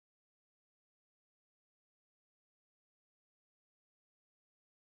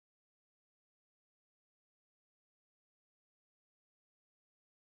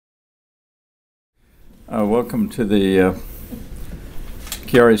Welcome to the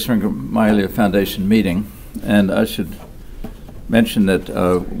Chiari Syringomyelia Foundation meeting. And I should mention that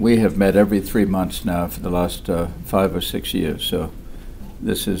we have met every 3 months now for the last 5 or 6 years. So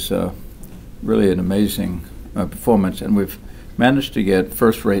this is really an amazing performance. And we've managed to get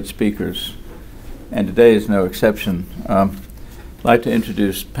first-rate speakers. And today is no exception. I'd like to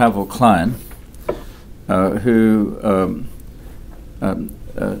introduce Pavel Klein, who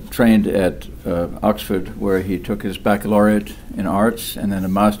trained at Oxford, where he took his baccalaureate in arts and then a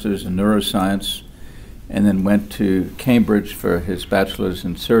master's in neuroscience, and then went to Cambridge for his bachelor's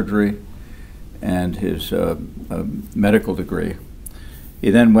in surgery and his medical degree. He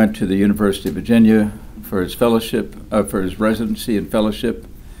then went to the University of Virginia for his fellowship, for his residency and fellowship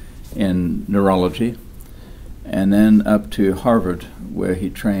in neurology, and then up to Harvard, where he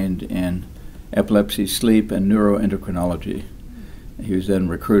trained in epilepsy, sleep, and neuroendocrinology. He was then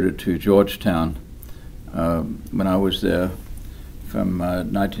recruited to Georgetown when I was there from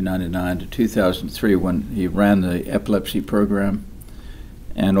 1999 to 2003, when he ran the epilepsy program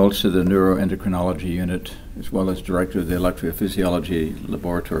and also the neuroendocrinology unit, as well as director of the electrophysiology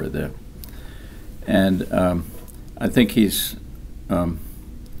laboratory there. And I think he's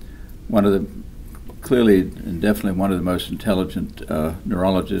clearly and definitely one of the most intelligent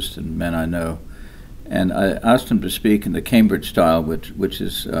neurologists and men I know. And I asked him to speak in the Cambridge style, which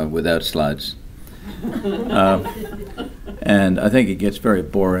is without slides. And I think it gets very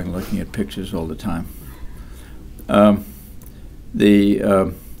boring looking at pictures all the time. So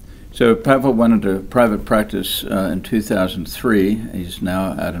Pavel went into private practice in 2003. He's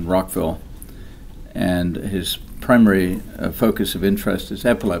now out in Rockville. And his primary focus of interest is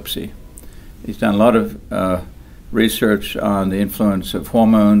epilepsy. He's done a lot of research on the influence of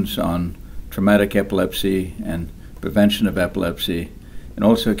hormones on traumatic epilepsy and prevention of epilepsy, and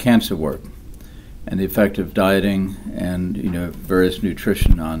also cancer work, and the effect of dieting and various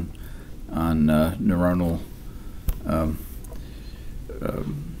nutrition on neuronal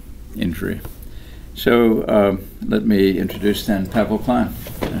injury. So let me introduce then Pavel Klein.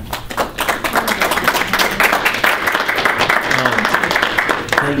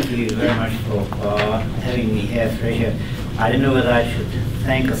 Thank you very much for having me here, Fraser. I don't know whether I should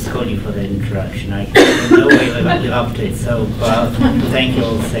thank or scold you for the introduction. I can in no way live up to it, so thank you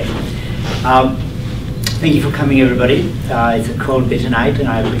all the same. Thank you for coming, everybody. It's a cold, bitter night, and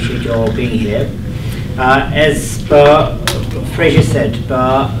I appreciate you all being here. As Fraser said,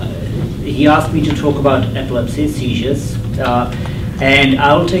 he asked me to talk about epilepsy, seizures, and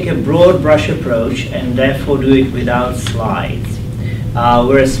I'll take a broad brush approach and therefore do it without slides.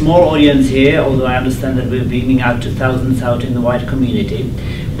 We're a small audience here, although I understand that we're beaming out to thousands out in the wide community.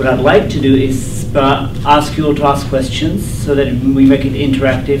 What I'd like to do is ask you all to ask questions so that we make it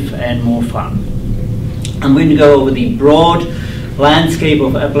interactive and more fun. I'm going to go over the broad landscape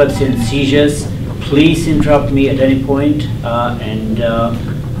of epilepsy and seizures. Please interrupt me at any point, and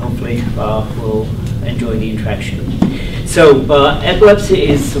hopefully we'll enjoy the interaction. So epilepsy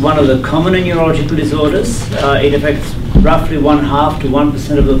is one of the common neurological disorders. It affects roughly 1/2 to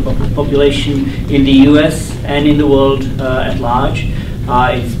 1% of the population in the US and in the world at large.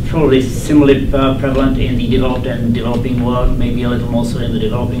 It's probably similarly prevalent in the developed and developing world, maybe a little more so in the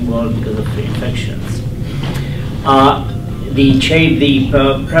developing world because of infections. The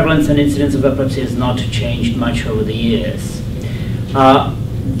prevalence and incidence of epilepsy has not changed much over the years.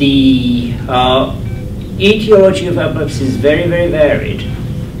 The etiology of epilepsy is very, very varied.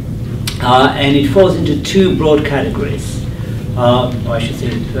 And it falls into 2 broad categories, or I should say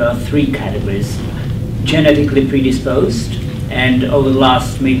 3 categories. Genetically predisposed, and over the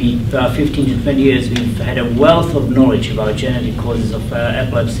last maybe 15 to 20 years we've had a wealth of knowledge about genetic causes of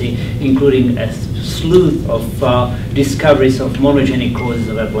epilepsy, including a slew of discoveries of monogenic causes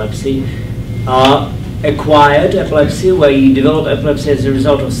of epilepsy. Acquired epilepsy, where you develop epilepsy as a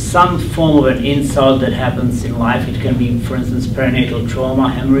result of some form of an insult that happens in life. It can be, for instance, perinatal trauma,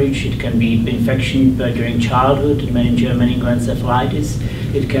 hemorrhage. It can be infection during childhood, meningoencephalitis.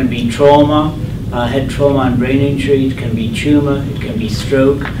 It can be trauma, head trauma and brain injury. It can be tumor. It can be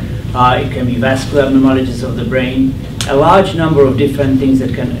stroke. It can be vascular abnormalities of the brain. A large number of different things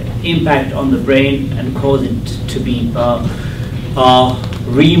that can impact on the brain and cause it to be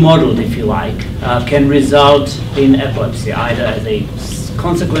remodeled, if you like, can result in epilepsy, either as a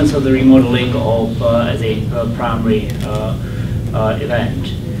consequence of the remodeling or as a primary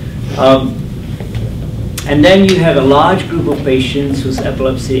event. And then you have a large group of patients whose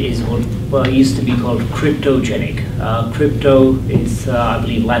epilepsy is what used to be called cryptogenic. Crypto is, I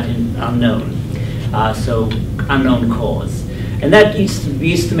believe, Latin unknown, so unknown cause. And that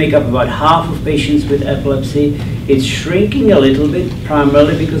used to make up about half of patients with epilepsy. It's shrinking a little bit,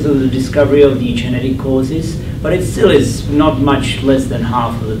 primarily because of the discovery of the genetic causes, but it still is not much less than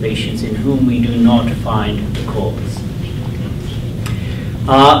half of the patients in whom we do not find the cause.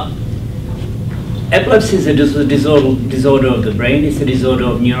 Epilepsy is a disorder of the brain. It's a disorder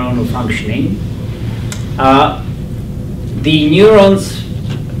of neuronal functioning. The neurons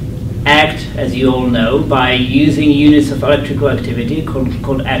act, as you all know, by using units of electrical activity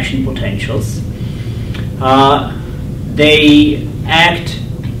called action potentials. They act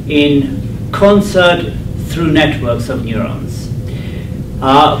in concert through networks of neurons.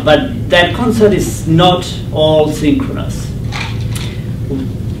 But that concert is not all synchronous.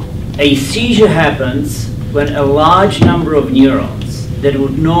 A seizure happens when a large number of neurons that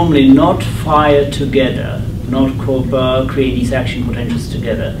would normally not fire together, not create these action potentials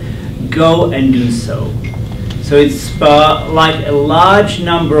together, go and do so. So it's like a large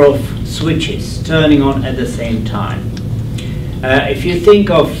number of switches turning on at the same time. If you think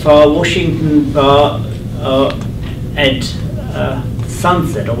of Washington at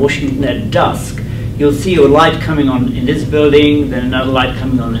sunset or Washington at dusk, you'll see a light coming on in this building, then another light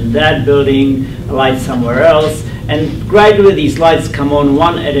coming on in that building, a light somewhere else, and gradually these lights come on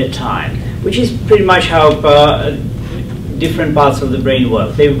one at a time, which is pretty much how different parts of the brain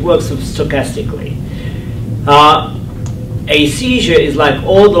work. They work stochastically. A seizure is like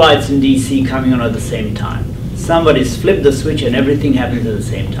all the lights in DC coming on at the same time. Somebody's flipped the switch and everything happens at the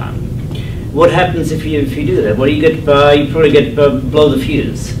same time. What happens if you do that? Well, you probably get blow the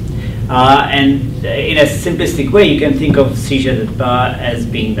fuse. And in a simplistic way, you can think of seizure as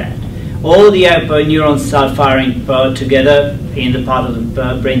being that. All the neurons start firing together in the part of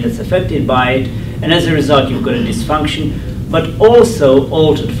the brain that's affected by it, and as a result, you've got a dysfunction, but also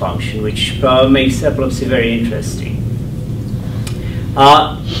altered function, which makes epilepsy very interesting.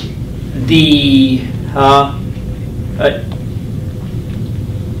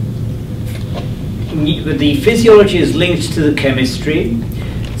 The physiology is linked to the chemistry.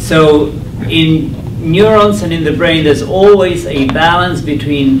 So in neurons and in the brain, there's always a balance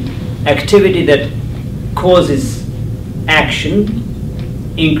between activity that causes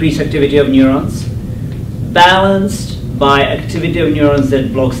action, increased activity of neurons, balanced by activity of neurons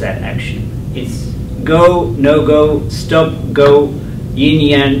that blocks that action. It's go, no go, stop, go,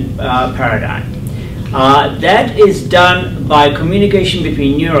 yin-yang paradigm. That is done by communication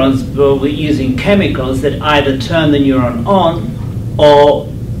between neurons using chemicals that either turn the neuron on or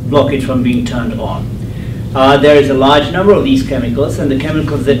block it from being turned on. There is a large number of these chemicals, and the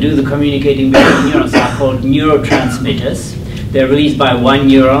chemicals that do the communicating between neurons are called neurotransmitters. They're released by one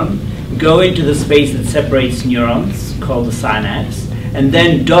neuron, go into the space that separates neurons, called the synapse, and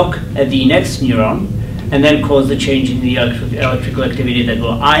then dock at the next neuron, and then cause the change in the electrical activity that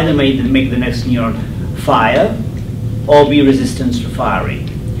will either make the next neuron fire or be resistant to firing.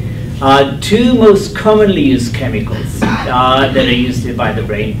 Two most commonly used chemicals that are used by the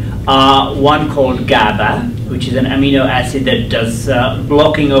brain are one called GABA, which is an amino acid that does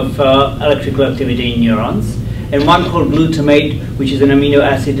blocking of electrical activity in neurons, and one called glutamate, which is an amino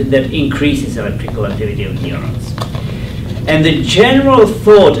acid that increases electrical activity of neurons. And the general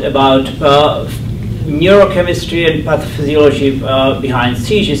thought about neurochemistry and pathophysiology behind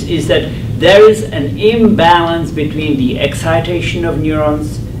seizures is that there is an imbalance between the excitation of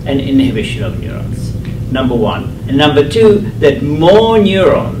neurons and inhibition of neurons, number one. And number two, that more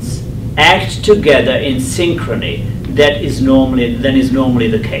neurons act together in synchrony than is normally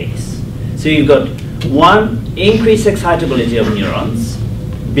the case. So you've got one, increased excitability of neurons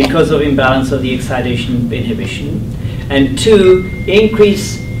because of imbalance of the excitation inhibition, and two,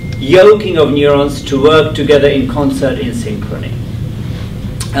 increased yoking of neurons to work together in concert in synchrony.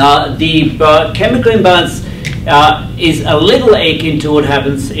 The chemical imbalance is a little akin to what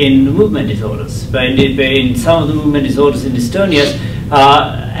happens in movement disorders. But in some of the movement disorders in dystonia,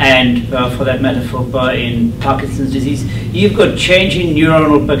 and for that metaphor in Parkinson's disease, you've got change in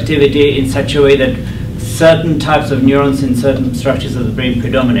neuronal activity in such a way that certain types of neurons in certain structures of the brain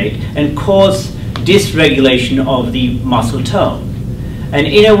predominate and cause dysregulation of the muscle tone. And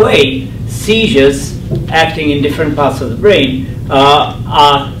in a way, seizures acting in different parts of the brain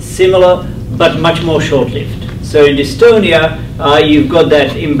are similar but much more short-lived. So in dystonia, you've got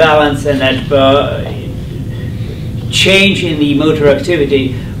that imbalance and that change in the motor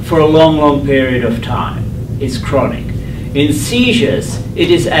activity for a long, long period of time. It's chronic. In seizures, it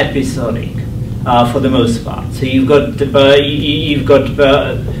is episodic for the most part. So you've got the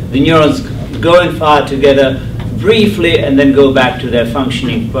neurons go and fire together briefly and then go back to their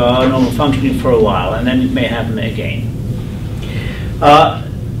functioning, normal functioning for a while, and then it may happen again. That's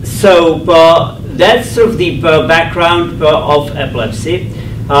sort of the background of epilepsy.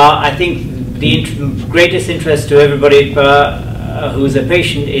 I think the greatest interest to everybody who's a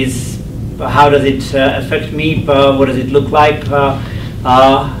patient is how does it affect me, what does it look like,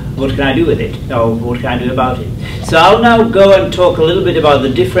 what can I do with it, or what can I do about it. So I'll now go and talk a little bit about the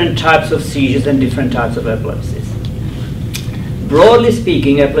different types of seizures and different types of epilepsies. Broadly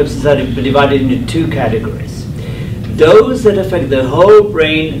speaking, epilepsies are divided into two categories. Those that affect the whole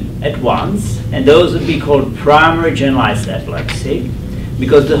brain at once, and those would be called primary generalized epilepsy,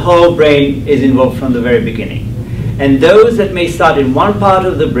 because the whole brain is involved from the very beginning. And those that may start in one part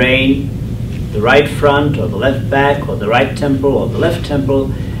of the brain, the right front or the left back or the right temple or the left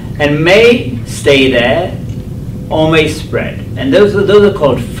temple, and may stay there or may spread. And those are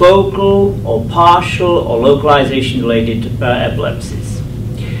called focal or partial or localization related epilepsies.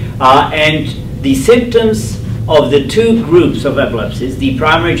 And the symptoms of the two groups of epilepsies, the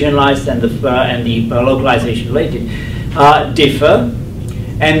primary generalized and the localization related, differ.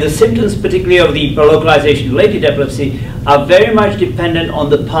 And the symptoms, particularly of the localization-related epilepsy, are very much dependent on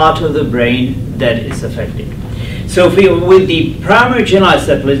the part of the brain that is affected. So with the primary generalized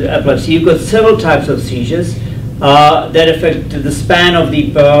epilepsy, you've got several types of seizures that affect the span of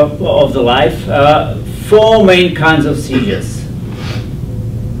the life. Four main kinds of seizures.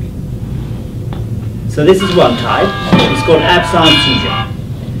 So this is one type. It's called absence seizure.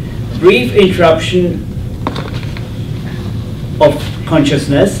 Brief interruption of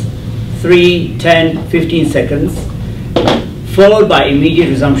consciousness, 3, 10, 15 seconds, followed by immediate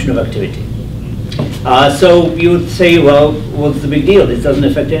resumption of activity. So you would say, well, what's the big deal? This doesn't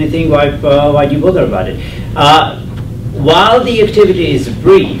affect anything. Why do you bother about it? While the activity is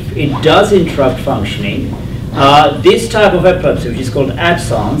brief, it does interrupt functioning. This type of epilepsy, which is called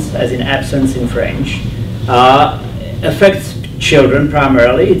absence, as in absence in French, affects children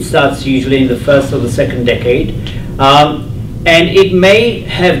primarily. It starts usually in the first or the second decade. And it may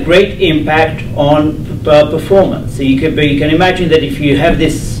have great impact on performance. So you can imagine that if you have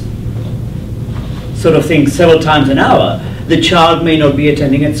this sort of thing several times an hour, the child may not be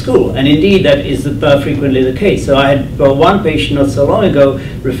attending at school. And indeed, that is frequently the case. So I had one patient not so long ago,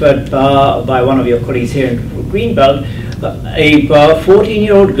 referred by one of your colleagues here in Greenbelt, a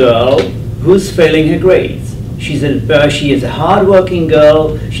 14-year-old girl who's failing her grades. She is a hard-working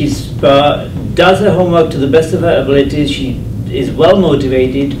girl. She does her homework to the best of her abilities. She is well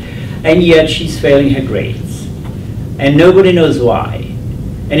motivated, and yet she's failing her grades. And nobody knows why.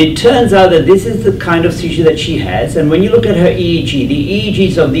 And it turns out that this is the kind of seizure that she has. And when you look at her EEG, the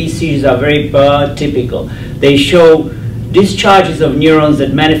EEGs of these seizures are very typical. They show discharges of neurons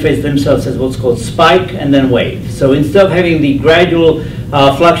that manifest themselves as what's called spike and then wave. So instead of having the gradual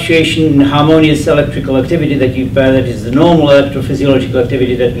fluctuation in harmonious electrical activity that is the normal electrophysiological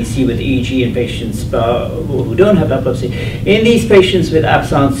activity that we see with EEG in patients who don't have epilepsy, in these patients with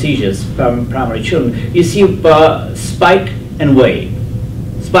absence seizures, primary children, you see spike and wave.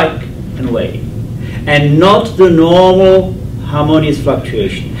 Spike and wave, and not the normal harmonious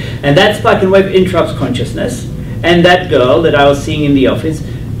fluctuation. And that spike and wave interrupts consciousness, and that girl that I was seeing in the office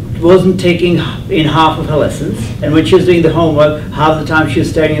wasn't taking in half of her lessons, and when she was doing the homework, half the time she was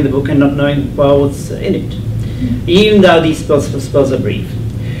staring in the book and not knowing what's in it, even though these spells are brief.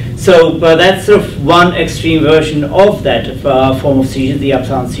 So that's sort of one extreme version of that form of seizure, the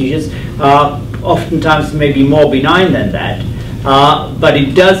absence seizures. Oftentimes maybe more benign than that. But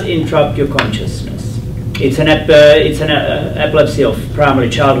it does interrupt your consciousness. It's an epilepsy of primary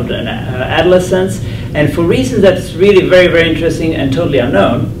childhood and adolescence, and for reasons that's really very, very interesting and totally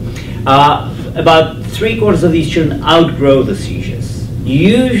unknown, about 3/4 of these children outgrow the seizures,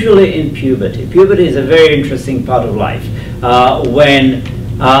 usually in puberty. Puberty is a very interesting part of life, when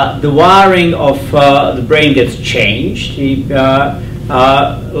the wiring of the brain gets changed.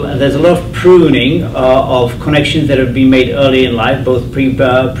 There's a lot of pruning of connections that have been made early in life, both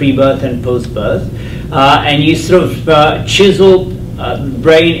pre-birth and post-birth, and you sort of chisel the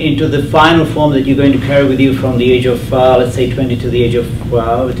brain into the final form that you're going to carry with you from the age of, let's say, 20 to the age of,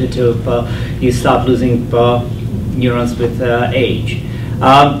 till you start losing neurons with age.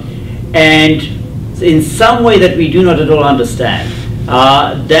 And in some way that we do not at all understand,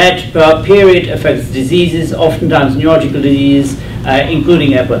 that period affects diseases, oftentimes neurological diseases,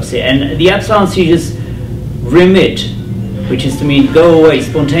 including epilepsy. And the absence seizures remit, which is to mean go away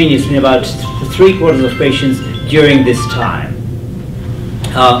spontaneously in about 3/4 of patients during this time.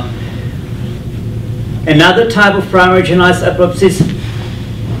 Another type of primary generalized epilepsies,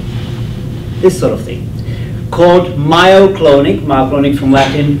 this sort of thing, called myoclonic from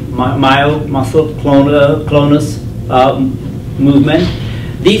Latin, myo, muscle, clonus, movement.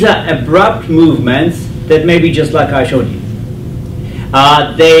 These are abrupt movements that may be just like I showed you.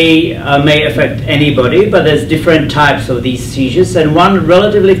 They may affect anybody, but there's different types of these seizures, and one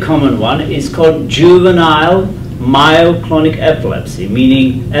relatively common one is called juvenile myoclonic epilepsy,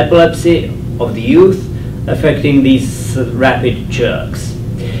 meaning epilepsy of the youth affecting these rapid jerks.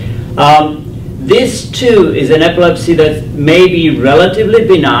 This too is an epilepsy that may be relatively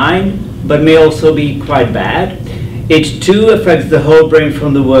benign, but may also be quite bad. It too affects the whole brain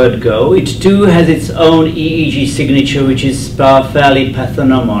from the word go. It too has its own EEG signature, which is fairly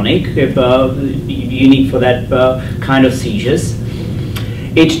pathognomonic, unique for that kind of seizures.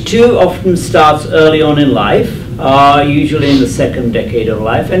 It too often starts early on in life, usually in the second decade of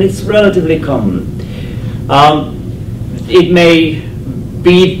life, and it's relatively common. It may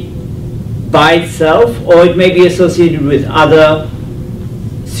be by itself, or it may be associated with other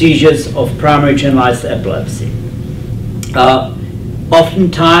seizures of primary generalized epilepsy.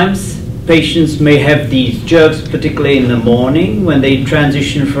 Oftentimes, patients may have these jerks, particularly in the morning when they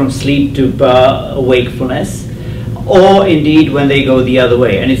transition from sleep to wakefulness, or indeed when they go the other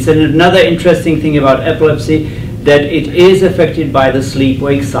way. And it's another interesting thing about epilepsy, that it is affected by the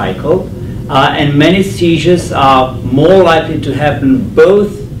sleep-wake cycle, and many seizures are more likely to happen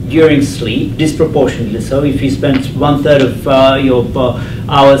both during sleep, disproportionately so. If you spend 1/3 of your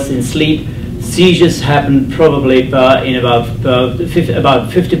hours in sleep, seizures happen probably in about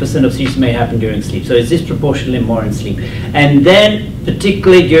 50% of seizures may happen during sleep. So it's disproportionately more in sleep. And then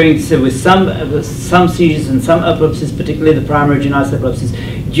particularly during, so with some seizures and some epilepsies, particularly the primary generalized epilepsies,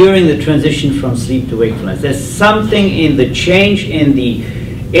 during the transition from sleep to wakefulness. There's something in the change in the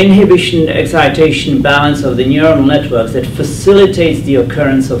inhibition excitation balance of the neuronal networks that facilitates the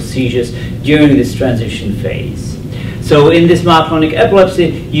occurrence of seizures during this transition phase. So in this myoclonic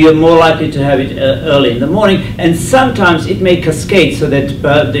epilepsy, you're more likely to have it early in the morning, and sometimes it may cascade so that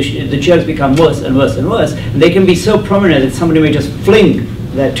the jerks become worse and worse and worse, and they can be so prominent that somebody may just fling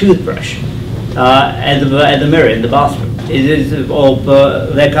their toothbrush at the mirror in the bathroom, or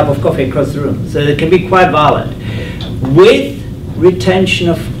their cup of coffee across the room. So it can be quite violent, with retention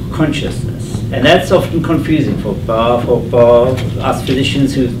of consciousness. And that's often confusing for us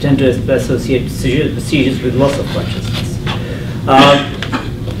physicians who tend to associate seizures with loss of consciousness.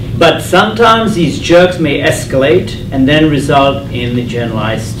 But sometimes these jerks may escalate and then result in the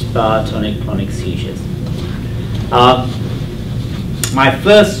generalized tonic-clonic seizures. My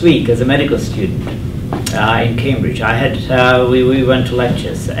first week as a medical student in Cambridge, we went to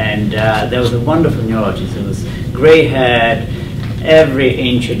lectures, and there was a wonderful neurologist who was grey-haired, every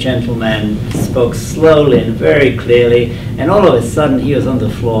inch a gentleman, spoke slowly and very clearly, and all of a sudden he was on the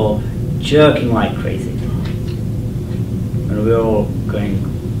floor jerking like crazy. And we were all going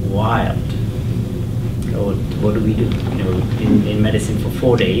wild. What do we do? You know, in medicine for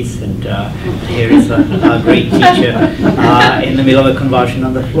 4 days, and here is a great teacher in the middle of a convulsion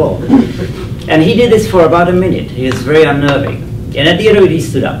on the floor. And he did this for about a minute. He was very unnerving. And at the end of it, he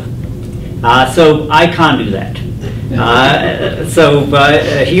stood up. So I can't do that.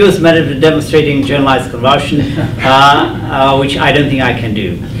 He was demonstrating generalized convulsion, which I don't think I can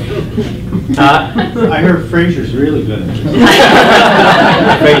do. I heard Fraser's really good at this.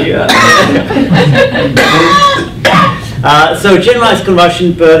 So generalized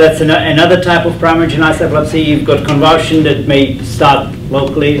convulsion, that's another type of primary generalized epilepsy. You've got convulsion that may start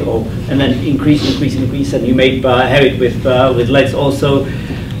locally, and then increase, and you may have it with legs also.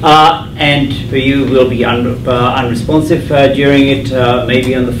 And you will be unresponsive during it,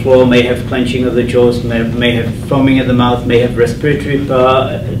 maybe on the floor, may have clenching of the jaws, may have foaming of the mouth, may have respiratory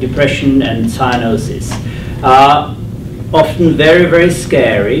depression and cyanosis. Often very, very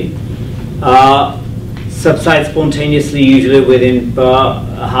scary. Subside spontaneously, usually within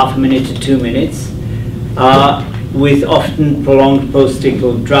half a minute to 2 minutes, with often prolonged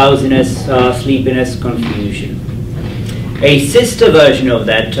post-ictal drowsiness, sleepiness, confusion. A sister version of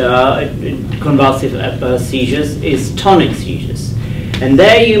that convulsive seizures is tonic seizures. And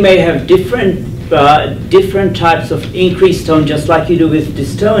there you may have different types of increased tone, just like you do with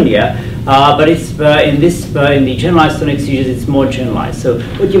dystonia, but it's in the generalized tonic seizures, it's more generalized. So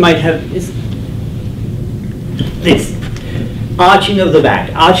what you might have is this: arching of the back,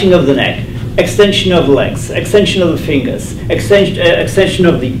 arching of the neck, extension of the legs, extension of the fingers, extension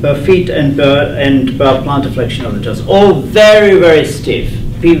of the feet, and plantar flexion of the toes. All very, very stiff.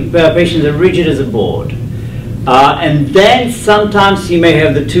 Patients are rigid as a board. And then sometimes you may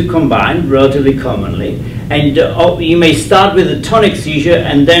have the two combined, relatively commonly. And you may start with a tonic seizure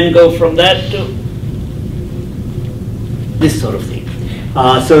and then go from that to this sort of thing.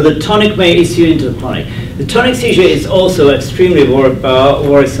 So the tonic may issue into the clonic. The tonic seizure is also extremely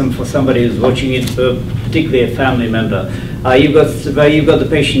worrisome for somebody who's watching it, particularly a family member. You've got the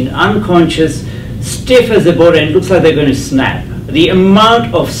patient unconscious, stiff as a board, and it looks like they're going to snap. The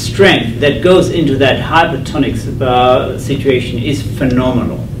amount of strength that goes into that hypertonic situation is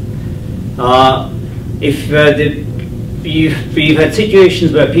phenomenal. You've had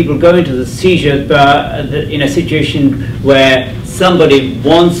situations where people go into the seizure in a situation where somebody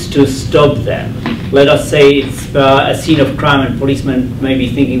wants to stop them. Let us say it's a scene of crime and policemen may be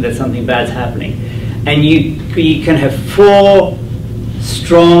thinking that something bad's happening. And you can have 4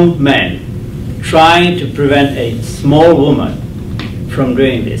 strong men trying to prevent a small woman from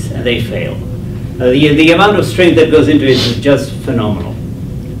doing this, and they fail. The amount of strength that goes into it is just phenomenal.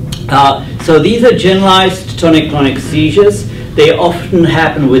 So these are generalized tonic-clonic seizures. They often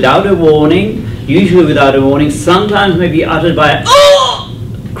happen without a warning, usually without a warning. Sometimes may be uttered by a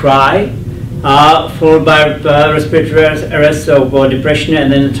cry, followed by respiratory arrest or depression,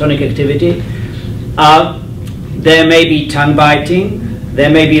 and then the tonic activity. There may be tongue biting. There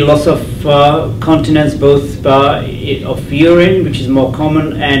may be loss of continence, both of urine, which is more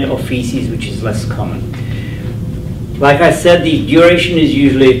common, and of feces, which is less common. Like I said, the duration is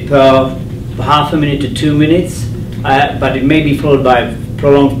usually half a minute to 2 minutes, but it may be followed by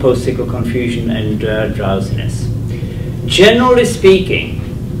prolonged post-sickle confusion and drowsiness. Generally speaking,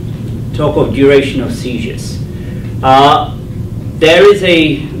 talk of duration of seizures. There is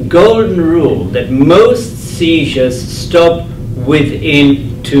a golden rule that most seizures stop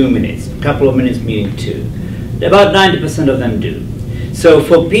within 2 minutes, a couple of minutes meaning 2. About 90% of them do. So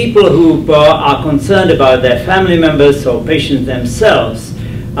for people who are concerned about their family members or patients themselves,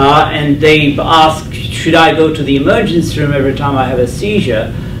 and they ask, should I go to the emergency room every time I have a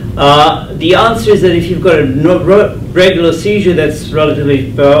seizure? The answer is that if you've got a regular seizure that's relatively,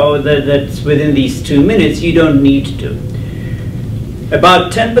 that's within these 2 minutes, you don't need to.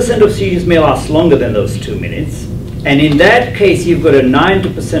 About 10% of seizures may last longer than those 2 minutes. And in that case, you've got a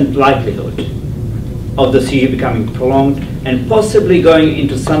 90% likelihood of the seizure becoming prolonged and possibly going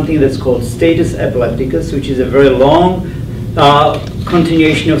into something that's called status epilepticus, which is a very long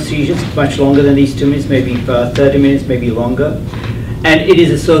continuation of seizures, much longer than these 2 minutes, maybe 30 minutes, maybe longer. And it is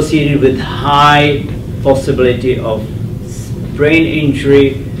associated with high possibility of brain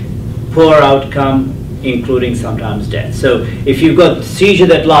injury, poor outcome, including sometimes death. So if you've got seizure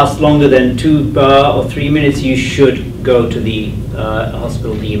that lasts longer than 2 or 3 minutes, you should go to the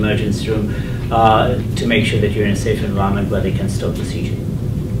hospital, the emergency room, to make sure that you're in a safe environment where they can stop the seizure.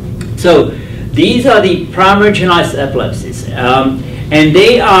 So these are the primary generalized epilepsies, and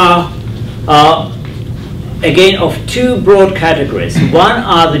they are again of 2 broad categories. One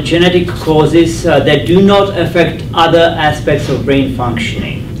are the genetic causes that do not affect other aspects of brain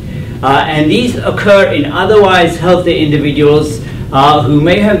functioning. And these occur in otherwise healthy individuals who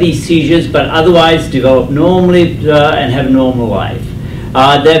may have these seizures but otherwise develop normally and have a normal life.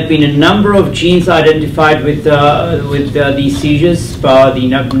 There have been a number of genes identified with these seizures, the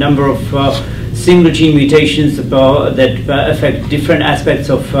number of single gene mutations that affect different aspects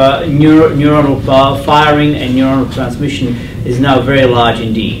of neuronal firing and neuronal transmission is now very large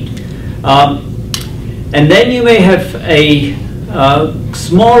indeed. And then you may have a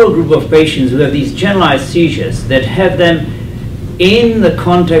smaller group of patients who have these generalized seizures that have them in the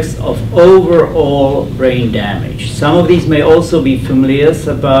context of overall brain damage. Some of these may also be familial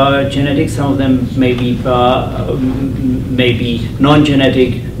genetic, some of them may be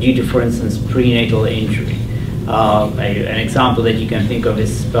non-genetic due to, for instance, prenatal injury. An example that you can think of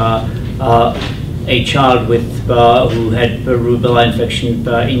is a child with who had rubella infection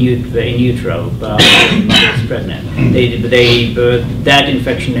in utero when she was pregnant. That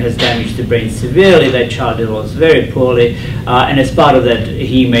infection has damaged the brain severely. That child develops very poorly, and as part of that,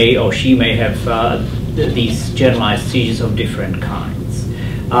 he may or she may have these generalized seizures of different kinds.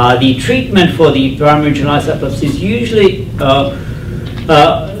 The treatment for the primary generalized epilepsy is usually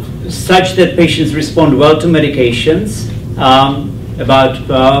such that patients respond well to medications. About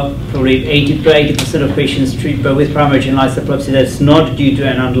probably 80% of patients treated with primary generalized epilepsy that's not due to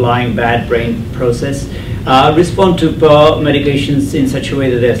an underlying bad brain process respond to medications in such a way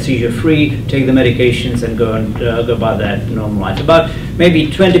that they're seizure-free, take the medications and go about that normal life. About maybe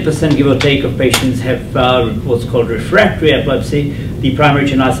 20%, give or take, of patients have what's called refractory epilepsy, the primary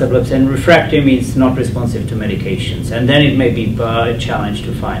generalized epilepsy, and refractory means not responsive to medications. And then it may be a challenge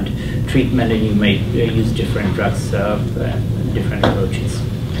to find treatment, and you may use different drugs, different approaches.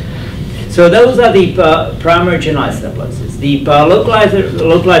 So those are the primary generalized epilepsies. The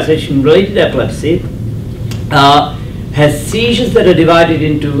localization-related epilepsy has seizures that are divided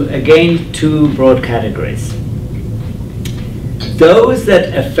into, again, two broad categories. Those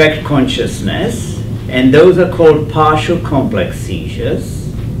that affect consciousness, and those are called partial complex seizures,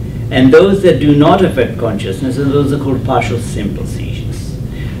 and those that do not affect consciousness, and those are called partial simple seizures.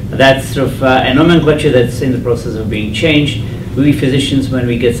 That's sort of a nomenclature that's in the process of being changed. We physicians, when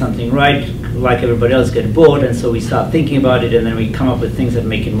we get something right, like everybody else, get bored, and so we start thinking about it, and then we come up with things that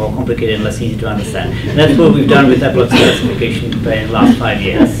make it more complicated and less easy to understand. And that's what we've done with epilepsy classification in the last 5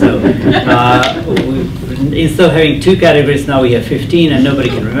 years. So instead of having two categories, now we have 15, and nobody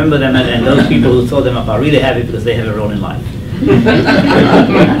can remember them, and those people who thought them up are really happy because they have a role in life.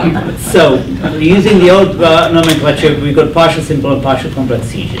 So, using the old nomenclature, we've got partial simple and partial complex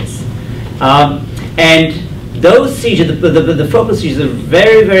seizures. And those seizures, the focal seizures, are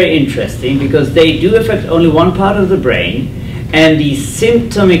very, very interesting because they do affect only one part of the brain, and the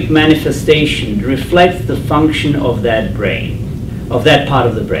symptomic manifestation reflects the function of that brain, of that part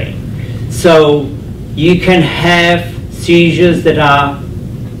of the brain. So, you can have seizures that are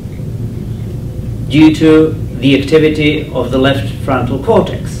due to the activity of the left frontal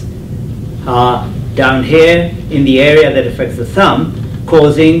cortex. Down here in the area that affects the thumb,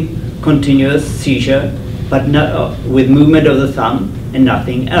 causing continuous seizure, but with movement of the thumb and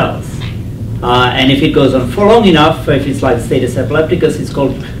nothing else. And if it goes on for long enough, if it's like status epilepticus, it's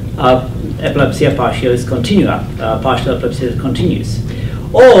called epilepsia partialis continua, partial epilepsia continuous.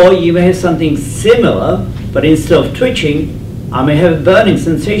 Or you may have something similar, but instead of twitching, I may have a burning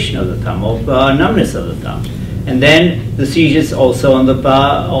sensation of the thumb or numbness of the thumb. And then the seizures also on the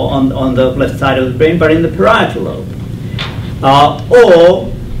left side of the brain, but in the parietal lobe.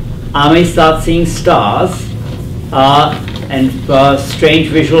 Or I may start seeing stars and strange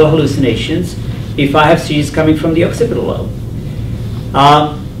visual hallucinations if I have seizures coming from the occipital lobe.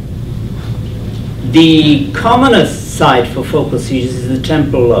 The commonest site for focal seizures is the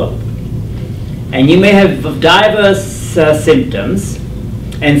temporal lobe. And you may have diverse symptoms,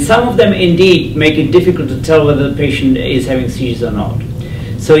 and some of them indeed make it difficult to tell whether the patient is having seizures or not.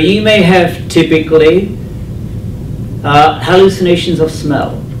 So you may have typically hallucinations of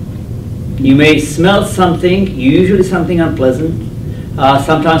smell. You may smell something, usually something unpleasant.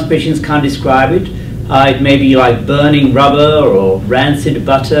 Sometimes patients can't describe it. It may be like burning rubber or rancid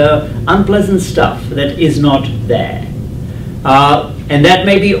butter, unpleasant stuff that is not there. And that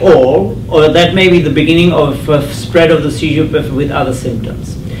may be all, or that may be the beginning of spread of the seizure with other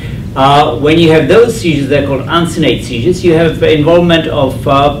symptoms. When you have those seizures, they're called uncinate seizures. You have involvement of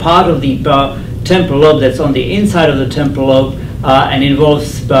part of the temporal lobe that's on the inside of the temporal lobe and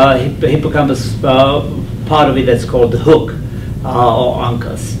involves the hippocampus part of it that's called the hook or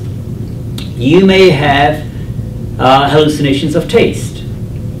uncus. You may have hallucinations of taste.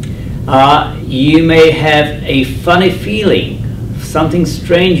 You may have a funny feeling, something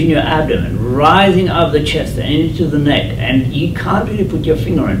strange in your abdomen, rising up the chest and into the neck, and you can't really put your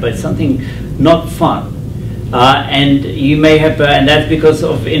finger on it, but it's something not fun. And you may have, and that's because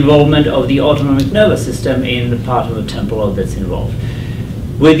of involvement of the autonomic nervous system in the part of the temporal lobe that's involved.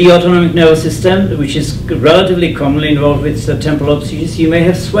 With the autonomic nervous system, which is relatively commonly involved with temporal lobe seizures, you may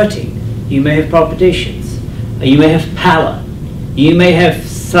have sweating, you may have palpitations, you may have pallor, you may have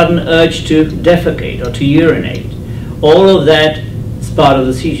sudden urge to defecate or to urinate. All of that is part of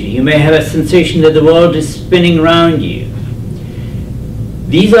the seizure. You may have a sensation that the world is spinning around you.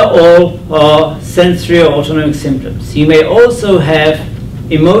 These are all sensory or autonomic symptoms. You may also have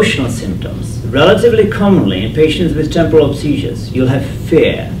emotional symptoms. Relatively commonly in patients with temporal lobe seizures, you'll have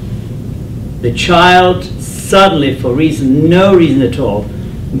fear. The child suddenly, for no reason at all,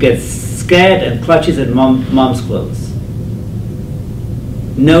 gets scared and clutches at mom's clothes.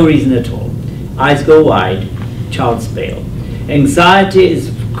 No reason at all. Eyes go wide, child's pale. Anxiety is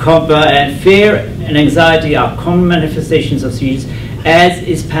and fear and anxiety are common manifestations of seizures, as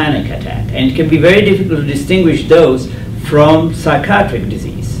is panic attack. And it can be very difficult to distinguish those from psychiatric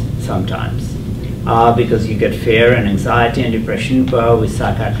disease sometimes, because you get fear and anxiety and depression with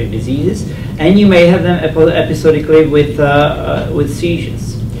psychiatric diseases, and you may have them episodically with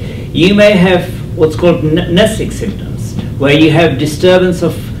seizures. You may have what's called mnesic symptoms, where you have disturbance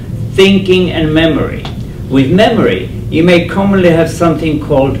of thinking and memory. With memory, you may commonly have something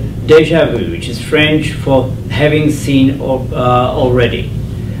called déjà vu, which is French for having seen already.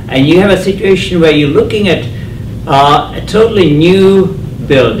 And you have a situation where you're looking at a totally new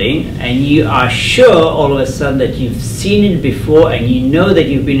building, and you are sure all of a sudden that you've seen it before, and you know that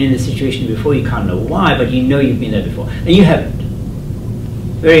you've been in this situation before. You can't know why, but you know you've been there before. And you haven't.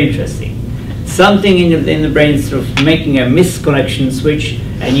 Very interesting. Something in the brain is sort of making a misconnection switch,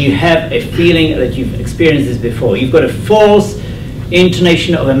 and you have a feeling that you've experienced this before. You've got a false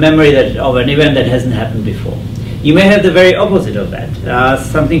intonation of a memory of an event that hasn't happened before. You may have the very opposite of that,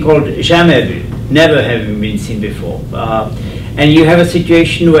 something called jamais vu, never having been seen before. And you have a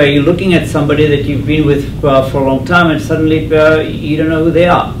situation where you're looking at somebody that you've been with for a long time, and suddenly you don't know who they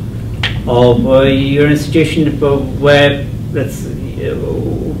are. Or you're in a situation where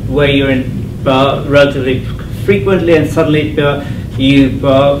you're in relatively frequently, and suddenly you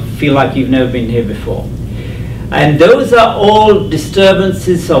feel like you've never been here before. And those are all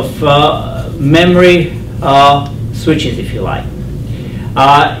disturbances of memory switches, if you like.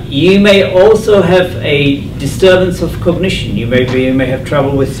 You may also have a disturbance of cognition. You may have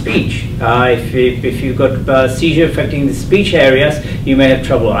trouble with speech. If you've got seizure affecting the speech areas, you may have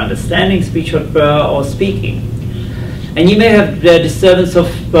trouble understanding speech or speaking. And you may have the disturbance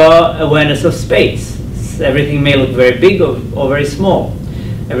of awareness of space. Everything may look very big or very small.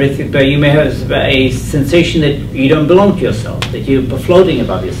 You may have a sensation that you don't belong to yourself, that you're floating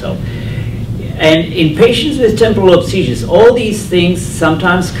above yourself. And in patients with temporal lobe seizures, all these things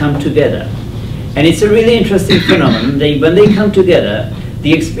sometimes come together. And it's a really interesting phenomenon. When they come together,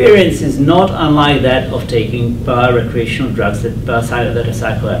 the experience is not unlike that of taking recreational drugs that are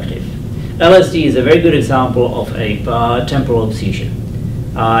psychoactive. LSD is a very good example of a temporal lobe seizure.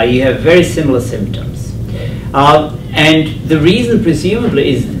 You have very similar symptoms. And the reason,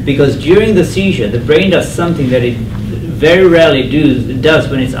 presumably, is because during the seizure, the brain does something that it very rarely does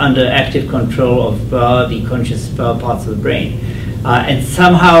when it's under active control of the conscious parts of the brain. And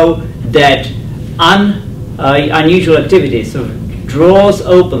somehow that unusual activity sort of draws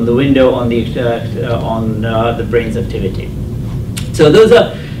open the window on the brain's activity. So those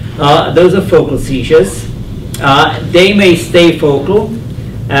are focal seizures. They may stay focal.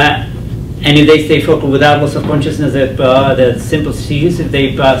 And if they stay focal without loss of consciousness, they're simple seizures. If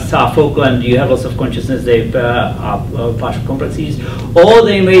they are focal and you have loss of consciousness, they are partial complex seizures. Or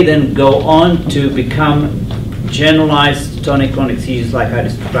they may then go on to become generalized tonic-clonic seizures, like I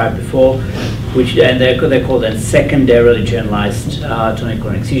described before, they're called then secondarily generalized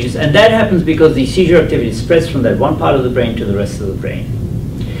tonic-clonic seizures. And that happens because the seizure activity spreads from that one part of the brain to the rest of the brain.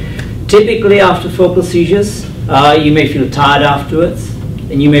 Typically, after focal seizures, you may feel tired afterwards,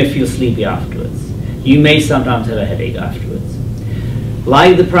 and you may feel sleepy afterwards. You may sometimes have a headache afterwards.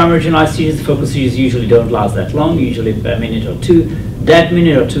 Like the primary generalized seizures, the focal seizures usually don't last that long, usually a minute or two. That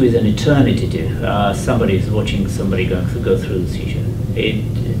minute or two is an eternity to somebody who's watching somebody go through the seizure.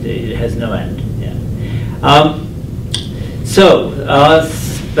 It has no end. Yeah. So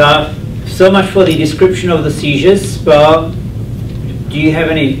much for the description of the seizures. Do you have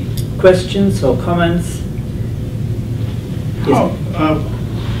any questions or comments? Yes.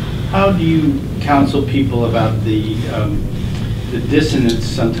 How do you counsel people about the dissonance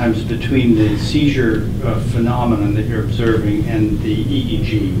sometimes between the seizure phenomenon that you're observing and the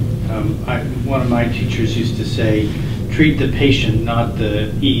EEG? One of my teachers used to say, treat the patient, not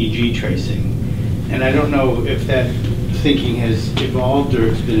the EEG tracing. And I don't know if that thinking has evolved or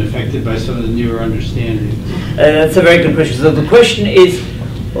it's been affected by some of the newer understandings. That's a very good question. So the question is,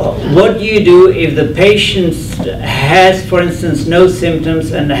 what do you do if the patient has, for instance, no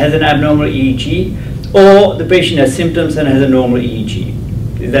symptoms and has an abnormal EEG, or the patient has symptoms and has a normal EEG?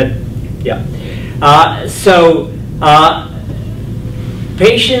 Is that, yeah.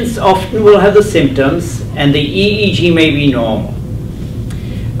 Patients often will have the symptoms and the EEG may be normal.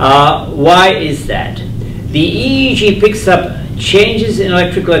 Why is that? The EEG picks up changes in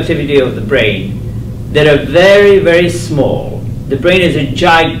electrical activity of the brain that are very, very small. The brain is a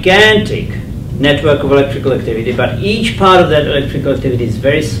gigantic network of electrical activity, but each part of that electrical activity is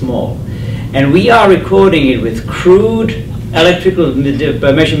very small. And we are recording it with crude electrical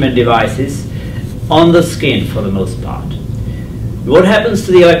measurement devices on the skin for the most part. What happens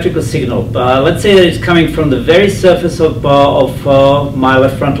to the electrical signal? Let's say that it's coming from the very surface of my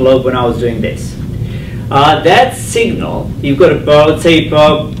left frontal lobe when I was doing this. That signal, you've got, let's say,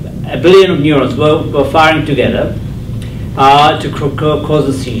 a billion of neurons were firing together to cause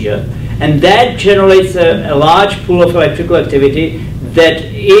a seizure. And that generates a large pool of electrical activity that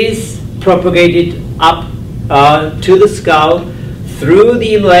is propagated up to the skull through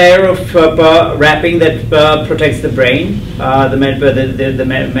the layer of wrapping that protects the brain, the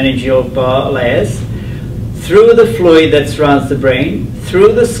meningeal layers, through the fluid that surrounds the brain,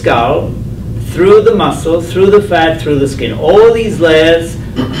 through the skull, through the muscle, through the fat, through the skin. All these layers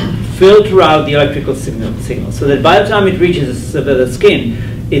filter out the electrical signal so that by the time it reaches the skin,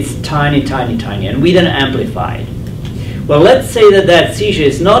 it's tiny, tiny, tiny, and we then amplify it. Well, let's say that that seizure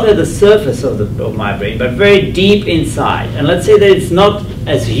is not at the surface of my brain, but very deep inside. And let's say that it's not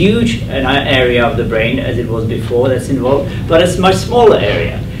as huge an area of the brain as it was before that's involved, but it's a much smaller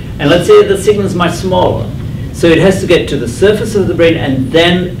area. And let's say that the signal is much smaller. So it has to get to the surface of the brain and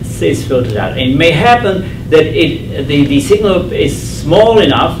then is filtered out. And it may happen that the signal is small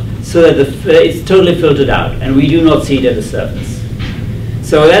enough so that it's totally filtered out, and we do not see it at the surface.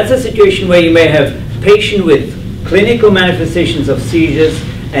 So that's a situation where you may have a patient with clinical manifestations of seizures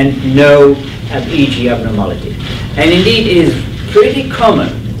and no EEG abnormality. And indeed, it is pretty common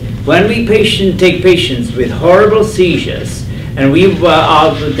when we take patients with horrible seizures, and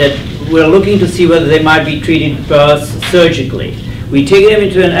we're looking to see whether they might be treated surgically. We take them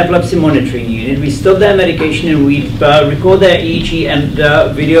into an epilepsy monitoring unit, we stop their medication, and we record their EEG and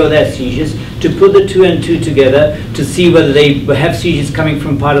video their seizures to put the 2 and 2 together to see whether they have seizures coming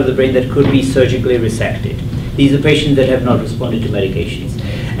from part of the brain that could be surgically resected. These are patients that have not responded to medications.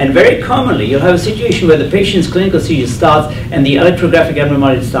 And very commonly, you'll have a situation where the patient's clinical seizure starts and the electrographic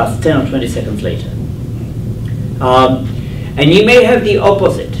abnormality starts 10 or 20 seconds later. And you may have the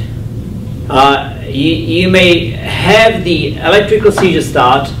opposite. You may have the electrical seizure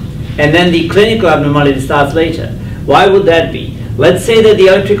start and then the clinical abnormality starts later. Why would that be? Let's say that the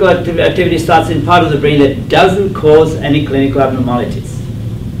electrical activity starts in part of the brain that doesn't cause any clinical abnormalities.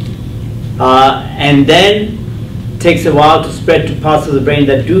 And then takes a while to spread to parts of the brain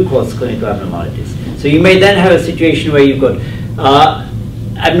that do cause clinical abnormalities. So you may then have a situation where you've got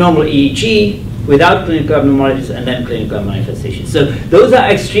abnormal EEG without clinical abnormalities and then clinical manifestations. So those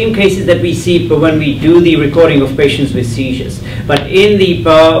are extreme cases that we see when we do the recording of patients with seizures. But in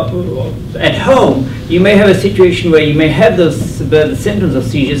at home, you may have a situation where you may have the symptoms of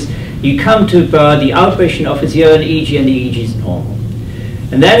seizures. You come to the outpatient office, you have an EEG, and the EEG is normal.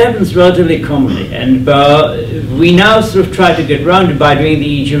 And that happens relatively commonly. And we now sort of try to get around it by doing the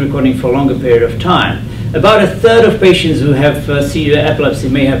EEG recording for a longer period of time. About a third of patients who have seizure epilepsy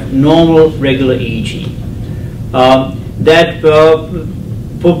may have normal, regular EEG. That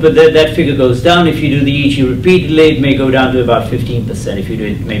figure goes down. If you do the EEG repeatedly, it may go down to about 15% if you do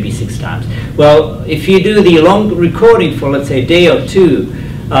it maybe 6 times. Well, if you do the long recording for, let's say, a day or 2,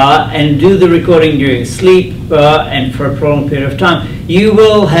 and do the recording during sleep and for a prolonged period of time, you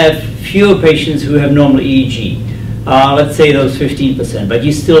will have fewer patients who have normal EEG. Let's say those 15%, but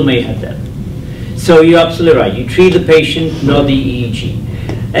you still may have them. So you're absolutely right. You treat the patient, not the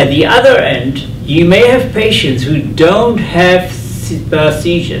EEG. At the other end, you may have patients who don't have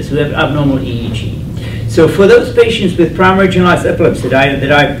seizures, who have abnormal EEG. So for those patients with primary generalized epilepsy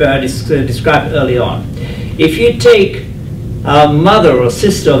that I described early on, if you take a mother or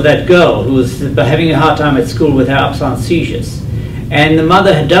sister of that girl who is having a hard time at school with her absent seizures, and the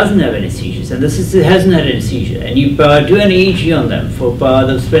mother doesn't have any seizures, and the sister hasn't had any seizure, and you do an EEG on them for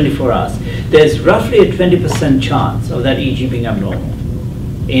those 24 hours, there's roughly a 20% chance of that EEG being abnormal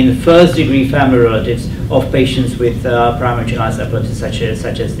in first-degree family relatives of patients with primary generalized epilepsy such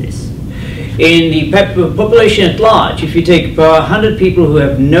as this. In the population at large, if you take 100 people who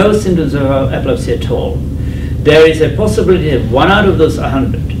have no symptoms of epilepsy at all, there is a possibility that 1 out of those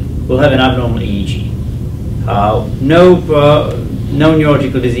 100 will have an abnormal EEG. No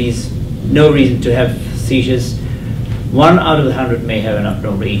neurological disease, no reason to have seizures. 1 out of the 100 may have an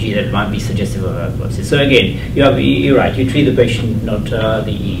abnormal EEG that might be suggestive of epilepsy. So again, you're right. You treat the patient, not the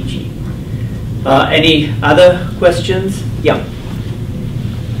EEG. Any other questions? Yeah.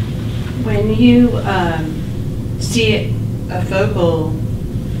 When you see a focal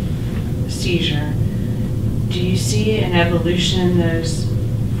seizure, do you see an evolution in those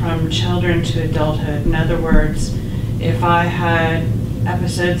from children to adulthood? In other words, if I had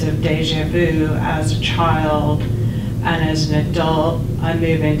episodes of deja vu as a child and as an adult, I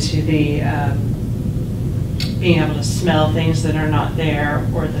move into the being able to smell things that are not there,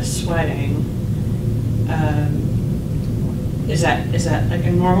 or the sweating. Is that like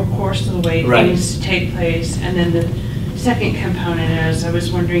a normal course of the way things take place? And then the second component is, I was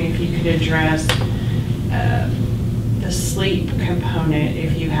wondering if you could address the sleep component,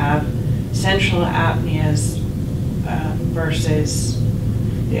 if you have central apneas versus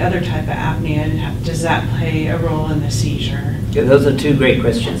the other type of apnea, does that play a role in the seizure? Yeah, those are 2 great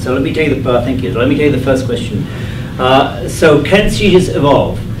questions. So let me take thank you. Let me take the first question. So can seizures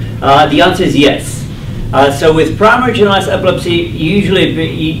evolve? The answer is yes. So with primary generalized epilepsy, usually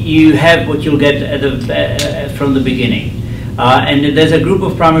you have what you'll get from the beginning. And there's a group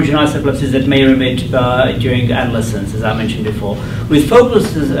of primary generalized epilepsies that may remit during adolescence, as I mentioned before. With focal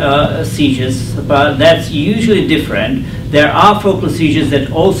seizures, but that's usually different. There are focal seizures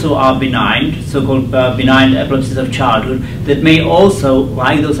that also are benign, so-called benign epilepsies of childhood, that may also,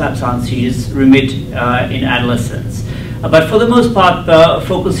 like those absence seizures, remit in adolescence. But for the most part,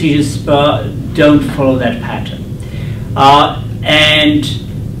 focal seizures don't follow that pattern. And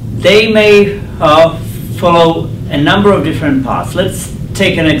they may follow a number of different paths. Let's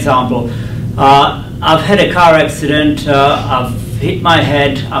take an example. I've had a car accident, I've hit my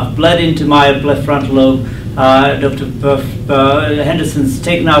head, I've bled into my left frontal lobe. Dr. Henderson's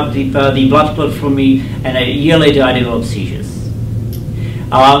taken out the blood clot from me, and a year later I developed seizures.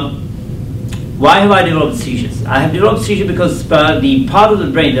 Why have I developed seizures? I have developed seizure because the part of the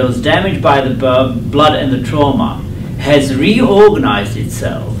brain that was damaged by the blood and the trauma has reorganized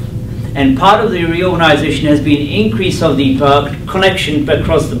itself. And part of the reorganization has been increase of the connection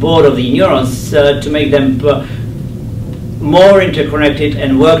across the board of the neurons to make them more interconnected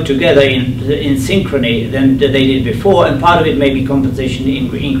and work together in synchrony than they did before. And part of it may be compensation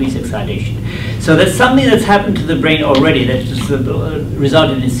in increased excitation. So that's something that's happened to the brain already that just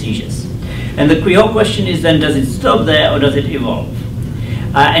resulted in seizures. And your question is then, does it stop there or does it evolve?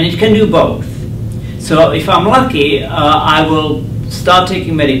 And it can do both. So if I'm lucky, I will start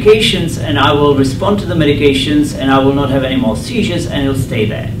taking medications and I will respond to the medications and I will not have any more seizures and it'll stay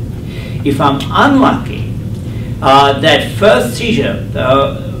there. If I'm unlucky, that first seizure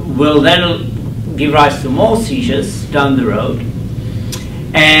will then give rise to more seizures down the road,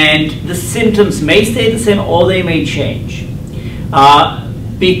 and the symptoms may stay the same or they may change.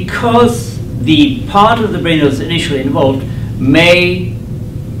 Because the part of the brain that was initially involved may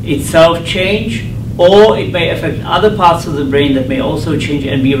itself change, or it may affect other parts of the brain that may also change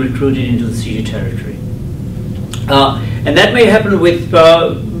and be recruited into the seizure territory. And that may happen with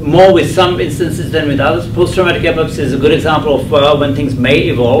more with some instances than with others. Post-traumatic epilepsy is a good example of when things may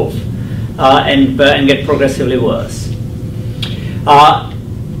evolve and get progressively worse.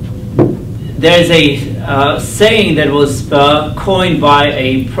 There's a saying that was coined by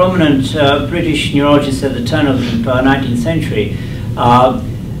a prominent British neurologist at the turn of the 19th century,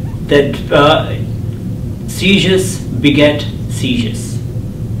 that seizures beget seizures,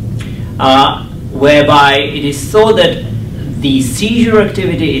 whereby it is thought that the seizure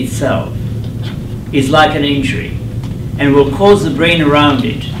activity itself is like an injury and will cause the brain around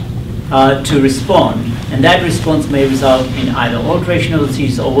it to respond, and that response may result in either alteration of the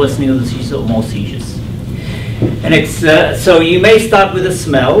seizures or worsening of the seizures or more seizures. And so you may start with a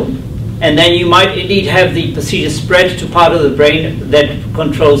smell, and then you might indeed have the seizure spread to part of the brain that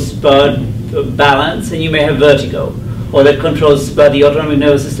controls balance, and you may have vertigo, or that controls the autonomic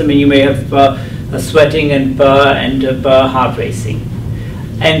nervous system, and you may have sweating and heart racing.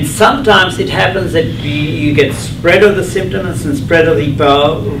 And sometimes it happens that you get spread of the symptoms and spread of the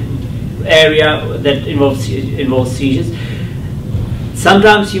area that involves seizures.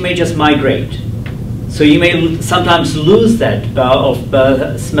 Sometimes you may just migrate. So you may sometimes lose that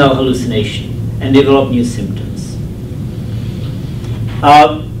of smell hallucination and develop new symptoms.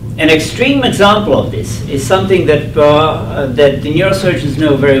 An extreme example of this is something that the neurosurgeons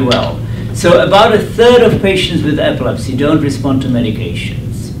know very well. So about 1/3 of patients with epilepsy don't respond to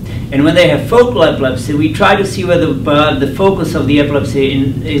medications. And when they have focal epilepsy, we try to see whether the focus of the epilepsy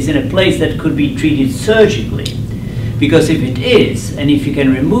is in a place that could be treated surgically. Because if it is, and if you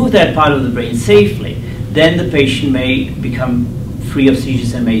can remove that part of the brain safely, then the patient may become free of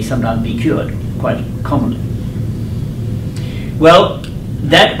seizures and may sometimes be cured, quite commonly. Well,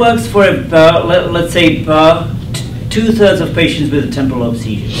 that works for, let's say, 2/3 of patients with temporal lobe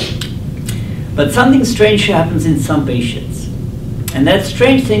seizures. But something strange happens in some patients. And that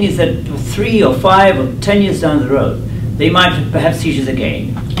strange thing is that 3 or 5 or 10 years down the road, they might have seizures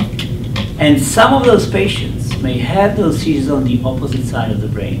again. And some of those patients may have those seizures on the opposite side of the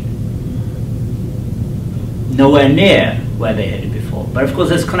brain, nowhere near where they had it before. But of course,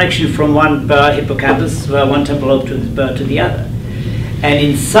 there's connection from one hippocampus, one temporal lobe to the other. And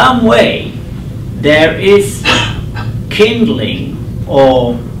in some way, there is kindling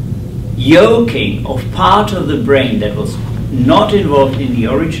or yoking of part of the brain that was not involved in the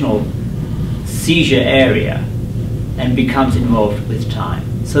original seizure area and becomes involved with time.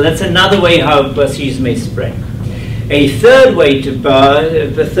 So that's another way how seizures may spread. A third way to,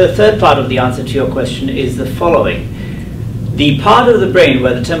 the third part of the answer to your question is the following. The part of the brain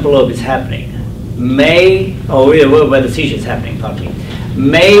where the temporal lobe is happening may, or where the seizure is happening partly,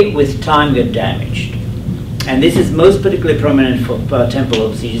 may with time get damaged. And this is most particularly prominent for temporal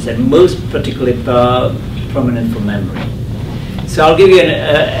lobe seizures and most particularly prominent for memory. So I'll give you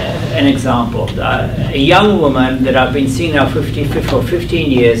an example. A young woman that I've been seeing now for 15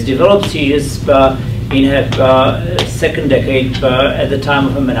 years developed seizures in her second decade at the time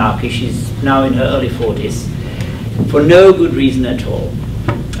of her menarche. She's now in her early 40s for no good reason at all.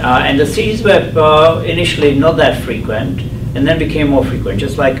 And the seizures were initially not that frequent and then became more frequent,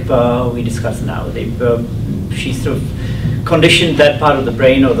 just like we discussed now. She sort of conditioned that part of the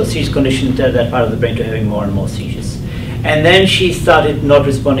brain, or the seizures conditioned that part of the brain to having more and more seizures. And then she started not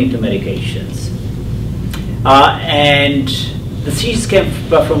responding to medications. And the seizures came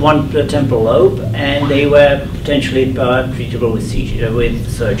from one temporal lobe, and they were potentially treatable with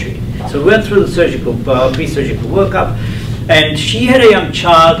surgery. So we went through the surgical, pre-surgical workup, and she had a young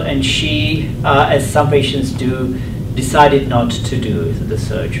child, and she, as some patients do, decided not to do the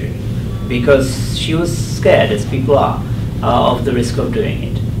surgery because she was scared, as people are, of the risk of doing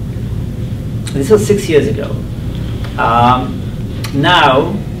it. This was 6 years ago.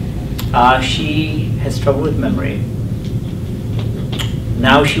 Now, she has trouble with memory.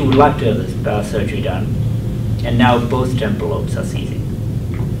 Now she would like to have this surgery done, and now both temporal lobes are seizing.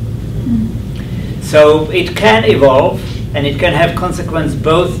 So it can evolve, and it can have consequence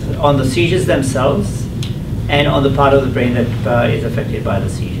both on the seizures themselves and on the part of the brain that is affected by the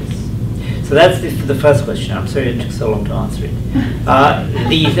seizures. So that's the first question. I'm sorry it took so long to answer it.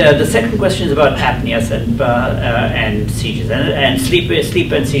 The second question is about apneas and seizures, and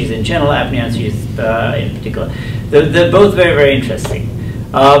sleep and seizures in general, apnea and seizures in particular. They're both very, very interesting.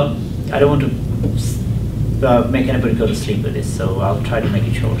 I don't want to make anybody go to sleep with this, so I'll try to make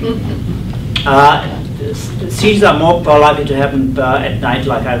it short. Seizures are more likely to happen at night,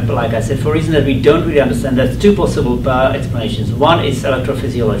 like I said, for reasons that we don't really understand. There's two possible explanations. One is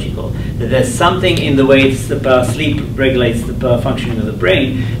electrophysiological, that there's something in the way sleep regulates the functioning of the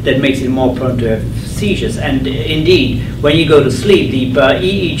brain that makes it more prone to have seizures. And indeed, when you go to sleep, the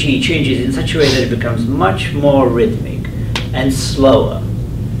EEG changes in such a way that it becomes much more rhythmic and slower.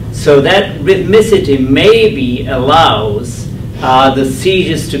 So that rhythmicity maybe allows the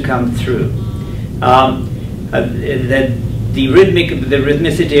seizures to come through. The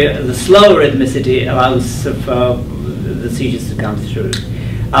slow rhythmicity allows the seizures to come through.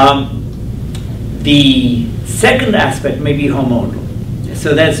 The second aspect may be hormonal.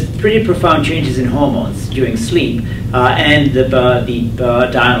 So there's pretty profound changes in hormones during sleep and the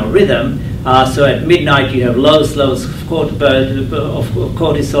diurnal rhythm. So at midnight you have lows of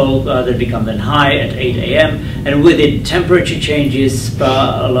cortisol that become then high at 8 a.m. and with it temperature changes,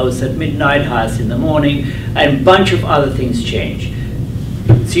 lows at midnight, highest in the morning, and a bunch of other things change.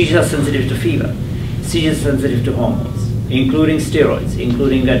 Seizures are sensitive to fever. Seizures are sensitive to hormones, including steroids,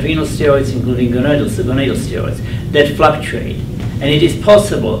 including adrenal steroids, including gonadal steroids that fluctuate. And it is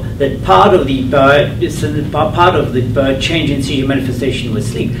possible that part of the change in seizure manifestation with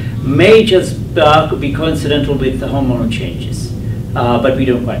sleep may just be coincidental with the hormonal changes, but we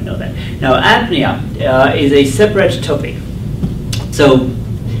don't quite know that. Now, apnea is a separate topic. So,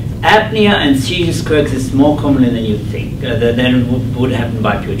 apnea and seizures coexist more commonly than you'd think, than would happen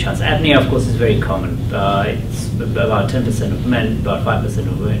by pure chance. Apnea, of course, is very common. It's about 10% of men, about 5%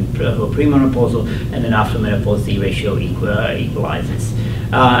 of women who are premenopausal, and then after menopause, the ratio equalizes.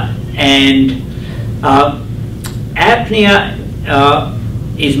 Apnea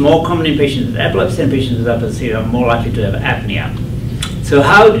is more common in patients with epilepsy, and patients with epilepsy are more likely to have apnea. So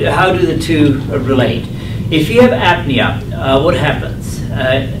how do the two relate? If you have apnea, what happens?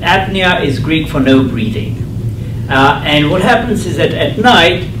 Apnea is Greek for no breathing. And what happens is that at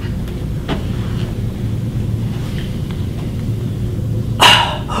night,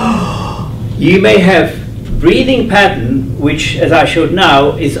 you may have breathing pattern, which, as I showed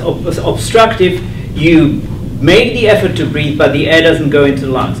now, is obstructive. You make the effort to breathe, but the air doesn't go into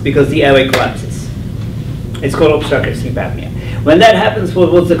the lungs because the airway collapses. It's called obstructive sleep apnea. When that happens,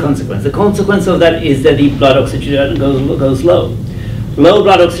 what's the consequence? The consequence of that is that the blood oxygen goes low. Low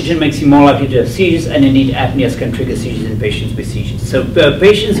blood oxygen makes you more likely to have seizures, and indeed apneas can trigger seizures in patients with seizures. So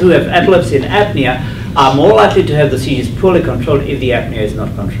patients who have epilepsy and apnea are more likely to have the seizures poorly controlled if the apnea is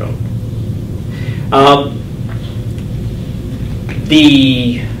not controlled.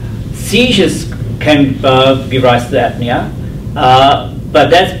 The seizures can give rise to the apnea, but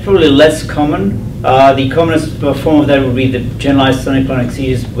that's probably less common. The commonest form of that would be the generalized tonic-clonic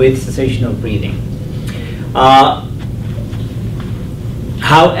seizures with cessation of breathing.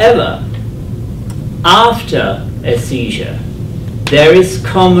 However, after a seizure, there is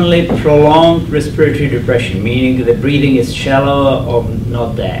commonly prolonged respiratory depression, meaning the breathing is shallower or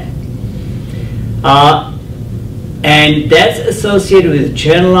not there. And that's associated with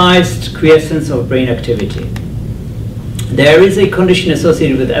generalized quiescence of brain activity. there is a condition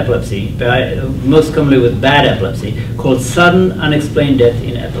associated with epilepsy, most commonly with bad epilepsy, called sudden unexplained death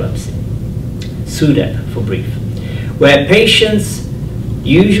in epilepsy, SUDEP for brief, where patients,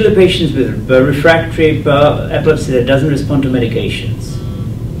 usually patients with refractory epilepsy that doesn't respond to medications,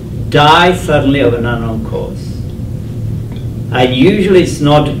 die suddenly of an unknown cause. And usually it's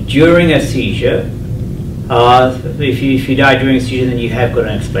not during a seizure. If you die during a seizure, then you have got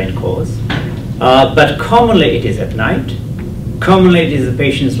an unexplained cause. But commonly it is at night. Commonly it is the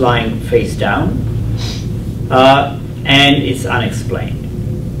patient's lying face down. And it's unexplained.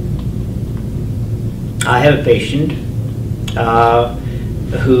 I have a patient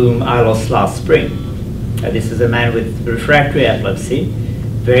whom I lost last spring. This is a man with refractory epilepsy,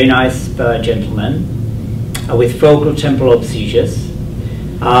 very nice gentleman, with focal temporal lobe seizures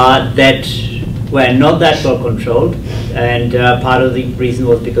that were not that well controlled, and part of the reason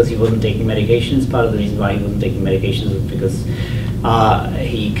was because he wasn't taking medications. Part of the reason why he wasn't taking medications was because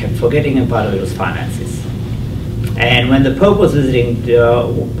he kept forgetting, and part of it was finances. And when the Pope was visiting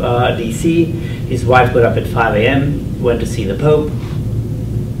DC, his wife got up at 5 a.m., went to see the Pope,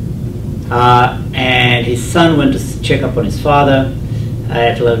 and his son went to check up on his father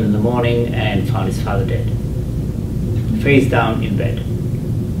at 11 in the morning and found his father dead, face down in bed.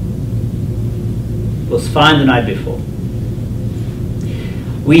 Was fine the night before.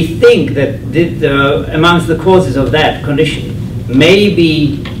 We think that amongst the causes of that condition may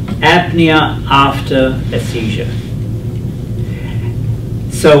be apnea after a seizure.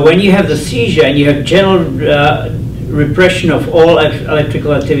 So when you have the seizure and you have general repression of all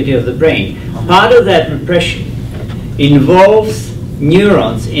electrical activity of the brain, part of that repression involves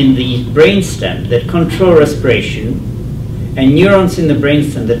neurons in the brainstem that control respiration and neurons in the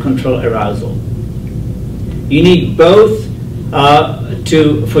brainstem that control arousal. You need both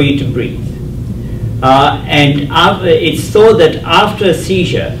for you to breathe. And it's thought that after a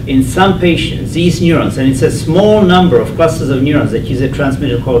seizure, in some patients, these neurons, and it's a small number of clusters of neurons that use a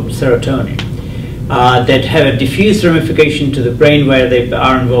transmitter called serotonin, that have a diffuse ramification to the brain where they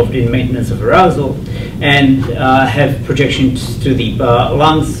are involved in maintenance of arousal, and have projections to the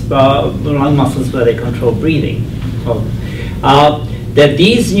lung muscles where they control breathing. That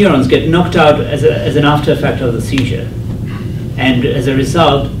these neurons get knocked out as an after effect of the seizure. And as a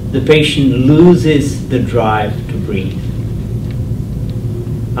result, the patient loses the drive to breathe.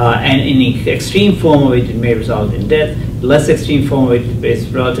 And in the extreme form of it, it may result in death. The less extreme form of it is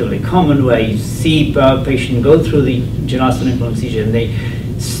relatively common, where you see a patient go through the general sonic seizure and they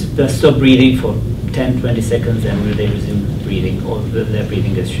stop breathing for 10, 20 seconds and they resume breathing, or their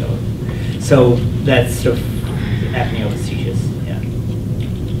breathing gets shallow. So that's sort of apnea of seizures. Yeah.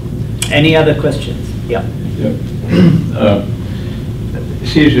 Any other questions? Yeah.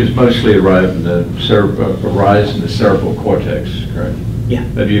 Seizures mostly arise in the cerebral cortex, correct? Yeah.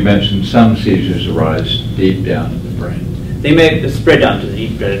 But you mentioned some seizures arise deep down in the brain. They may spread down to the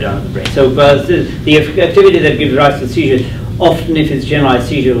deep down in the brain. So the activity that gives rise to seizures, often if it's generalized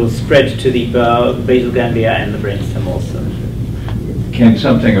seizure, will spread to the basal ganglia and the brainstem also. Can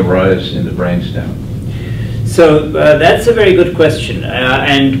something arise in the brainstem? So that's a very good question,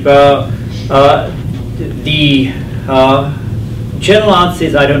 and the general answer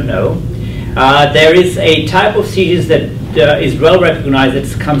is I don't know. There is a type of seizures that is well recognized that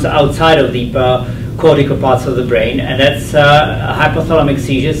comes outside of the cortical parts of the brain, and that's hypothalamic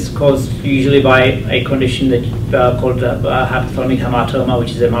seizures caused usually by a condition that called hypothalamic hamartoma,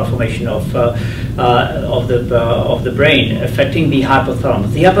 which is a malformation of the brain affecting the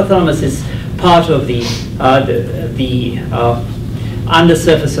hypothalamus. The hypothalamus is part of the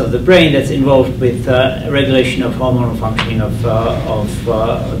undersurface of the brain that's involved with regulation of hormonal functioning of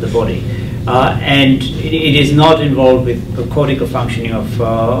the body, and it is not involved with the cortical functioning of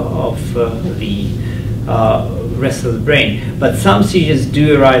the rest of the brain. But some seizures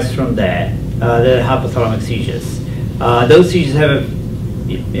do arise from there. The hypothalamic seizures. Those seizures have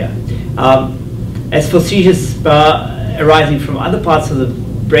as for seizures arising from other parts of the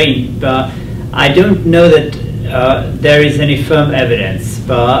brain, I don't know that there is any firm evidence,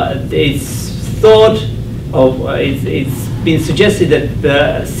 but it's thought of, it's been suggested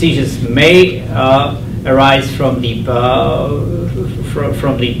that seizures may arise from the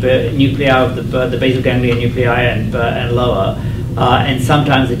nuclei of the basal ganglia nuclei and lower, and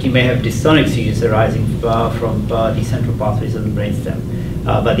sometimes that you may have dystonic seizures arising from the central pathways of the brainstem.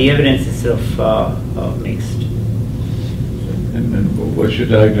 But the evidence is sort of mixed. And what's your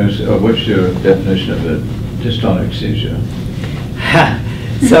diagnosis, or what's your definition of a dystonic seizure?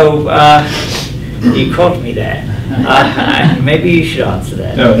 So you caught me there. Maybe you should answer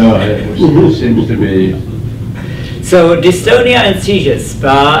that. No, it seems to be. So dystonia and seizures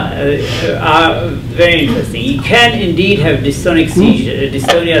are very interesting. You can indeed have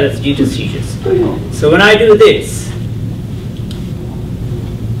dystonia that's due to seizures. So when I do this,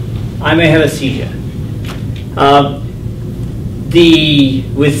 I may have a seizure.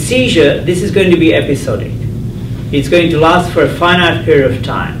 With seizure, this is going to be episodic. It's going to last for a finite period of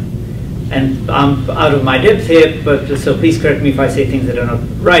time. And I'm out of my depth here, but so please correct me if I say things that are not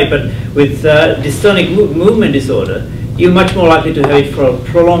right. But with dystonic movement disorder, you're much more likely to have it for a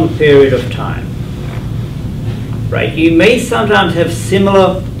prolonged period of time. Right? You may sometimes have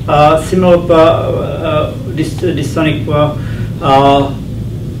similar dystonic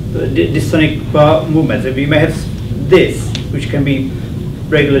movements. You may have this, which can be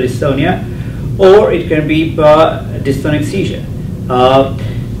regular dystonia, or it can be dystonic seizure.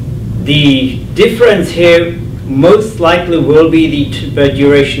 The difference here most likely will be the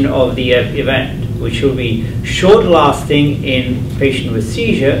duration of the event, which will be short lasting in patient with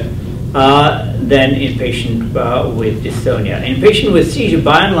seizure than in patient with dystonia. In patient with seizure,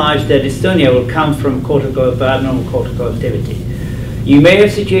 by and large, their dystonia will come from abnormal cortical activity. You may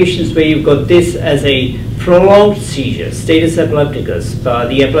have situations where you've got this as a prolonged seizure, status epilepticus,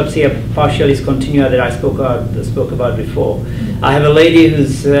 the epilepsia partialis continua that I spoke about before. I have a lady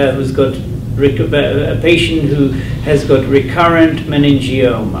who's got a patient who has got recurrent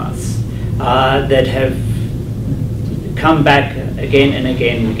meningiomas that have come back again and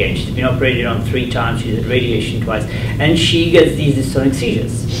again and again. She's been operated on 3 times, she's had radiation twice, and she gets these dystonic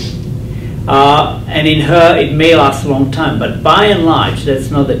seizures. And in her, it may last a long time, but by and large, that's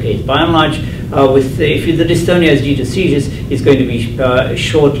not the case. By and large, if the dystonia is due to seizures, it's going to be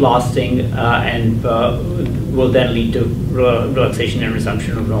short-lasting and will then lead to relaxation and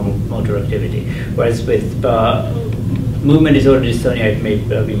resumption of normal motor activity. Whereas with movement disorder dystonia, it may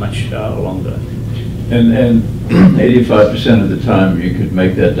be much longer. And 85% of the time, you could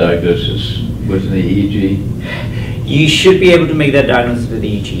make that diagnosis with an EEG? You should be able to make that diagnosis with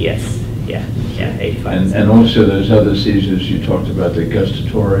EEG, yes. Yeah, 85%. And also those other seizures you talked about, the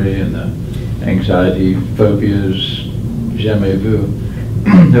gustatory and the anxiety, phobias, jamais vu,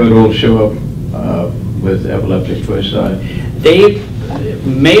 they would all show up with epileptic foci. They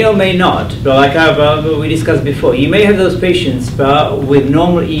may or may not, but like we discussed before, you may have those patients with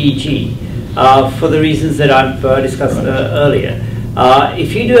normal EEG for the reasons that I've discussed earlier.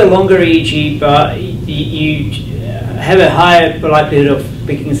 If you do a longer EEG, you have a higher likelihood of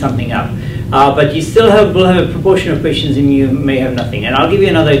picking something up. But you still will have a proportion of patients and you may have nothing. And I'll give you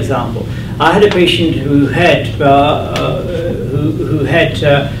another example. I had a patient who had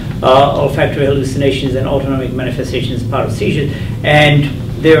olfactory hallucinations and autonomic manifestations as part of seizures, and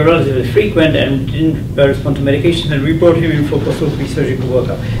they were relatively frequent and didn't respond to medication, and we brought him in for possible pre-surgical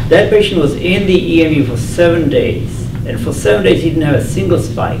workup. That patient was in the EMU for 7 days, and for 7 days he didn't have a single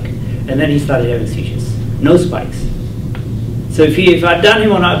spike, and then he started having seizures. No spikes. So if I'd done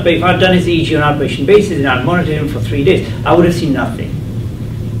his EEG on outpatient basis and I'd monitored him for 3 days, I would have seen nothing.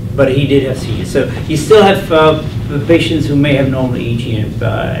 But he did have seizures. So you still have patients who may have normal EEG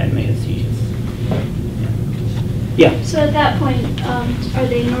and may have seizures. Yeah. So at that point, are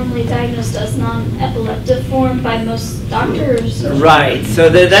they normally diagnosed as non-epileptic form by most doctors? Right. So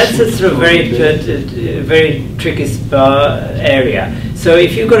that's a sort of very tricky area. So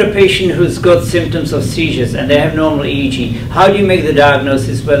if you've got a patient who's got symptoms of seizures and they have normal EEG, how do you make the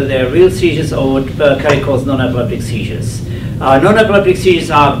diagnosis whether they're real seizures or what Chiari calls non-epileptic seizures? Non-epileptic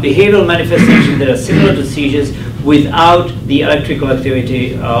seizures are behavioral manifestations that are similar to seizures without the electrical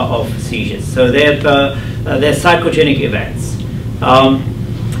activity of seizures. So they're psychogenic events.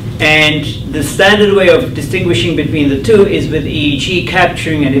 And the standard way of distinguishing between the two is with EEG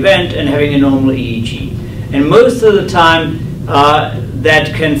capturing an event and having a normal EEG. And most of the time,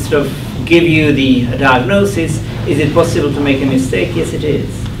 that can sort of give you the diagnosis. Is it possible to make a mistake? Yes, it is.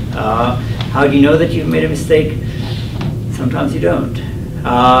 How do you know that you've made a mistake? Sometimes you don't.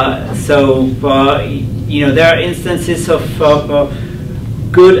 There are instances of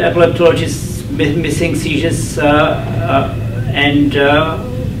good epileptologists missing seizures and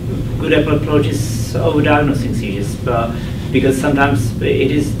good epileptologists overdiagnosing seizures because sometimes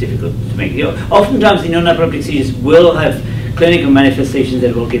it is difficult to make. Oftentimes the non-epileptic seizures will have clinical manifestations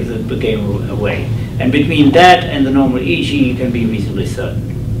that will give the game away. And between that and the normal EEG, you can be reasonably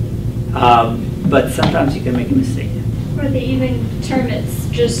certain. But sometimes you can make a mistake. Or they even term it's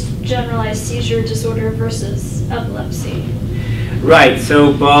just generalized seizure disorder versus epilepsy. Right.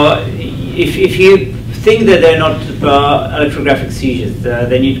 So if you think that they're not electrographic seizures.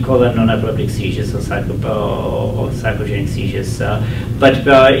 They need to call them non-epileptic seizures or psychogenic seizures. But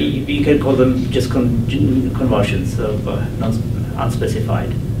you can call them just convulsions,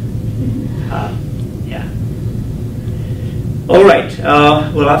 unspecified. Yeah. All right.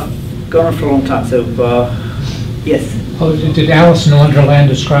 Well, I've gone on for a long time, so yes. Oh, did Alice in Wonderland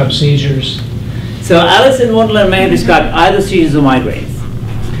describe seizures? So Alice in Wonderland may have described either seizures or migraines.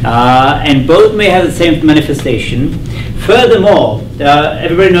 And both may have the same manifestation. Furthermore,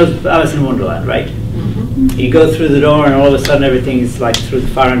 everybody knows Alice in Wonderland, right? Mm-hmm. You go through the door and all of a sudden everything is like through the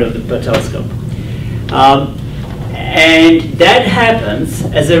far end of the telescope. And that happens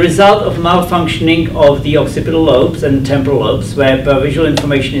as a result of malfunctioning of the occipital lobes and temporal lobes, where visual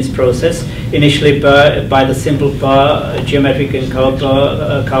information is processed initially by the simple geometric and color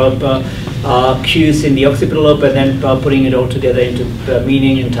cues in the occipital lobe, and then putting it all together into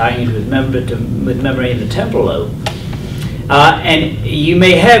meaning and tying it with memory in the temporal lobe. And you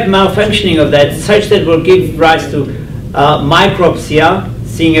may have malfunctioning of that such that will give rise to micropsia,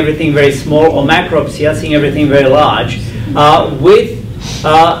 seeing everything very small, or macropsia, seeing everything very large, with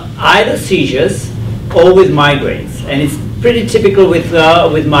either seizures or with migraines. And it's pretty typical with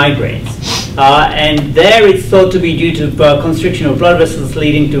migraines. And there it's thought to be due to constriction of blood vessels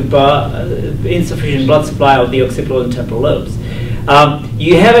leading to insufficient blood supply of the occipital and temporal lobes.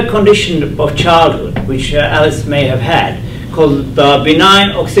 You have a condition of childhood, which Alice may have had, called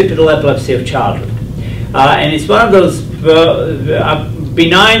benign occipital epilepsy of childhood. And it's one of those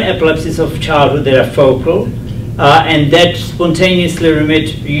benign epilepsies of childhood that are focal and that spontaneously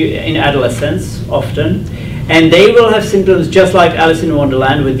remit in adolescence often. And they will have symptoms just like Alice in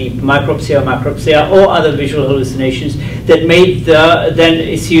Wonderland with the micropsia or macropsia or other visual hallucinations that may then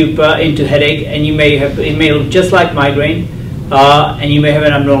issue into headache, and you may have, it may look just like migraine, and you may have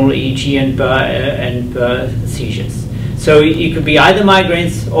an abnormal EEG and seizures. So it could be either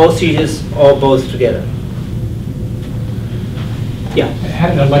migraines or seizures or both together. Yeah. How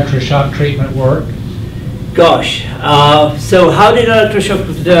did electroshock treatment work? Gosh, so how did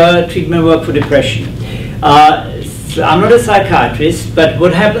electroshock treatment work for depression? So I'm not a psychiatrist, but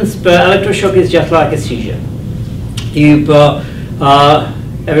what happens, electroshock is just like a seizure.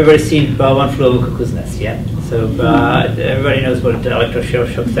 Everybody's seen One Flew Over Cuckoo's Nest, yeah? So everybody knows what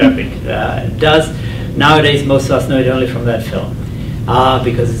electroshock therapy does. Nowadays, most of us know it only from that film,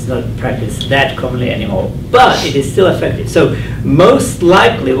 because it's not practiced that commonly anymore. But it is still effective. So most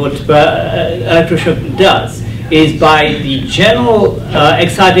likely what electroshock does is by the general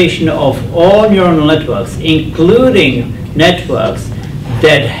excitation of all neuronal networks, including networks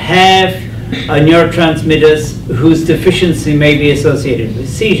that have neurotransmitters whose deficiency may be associated with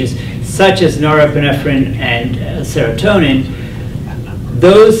seizures, such as norepinephrine and serotonin.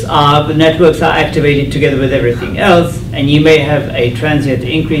 Those the networks are activated together with everything else, and you may have a transient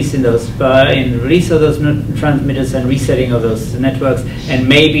increase in those in release of those transmitters and resetting of those networks, and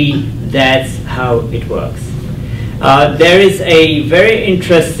maybe that's how it works. There is a very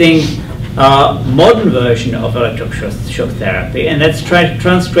interesting modern version of electroshock therapy, and that's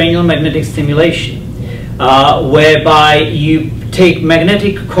transcranial magnetic stimulation, whereby you take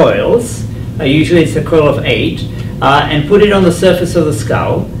magnetic coils, usually it's a coil of 8, and put it on the surface of the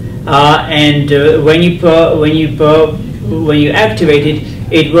skull, and when you activate it,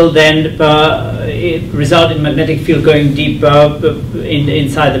 it will then result in magnetic field going deep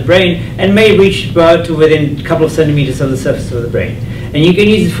inside the brain, and may reach to within a couple of centimeters of the surface of the brain. And you can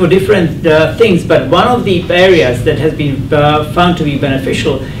use it for different things, but one of the areas that has been found to be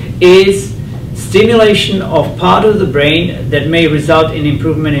beneficial is stimulation of part of the brain that may result in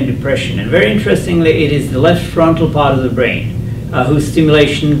improvement in depression. And very interestingly, it is the left frontal part of the brain whose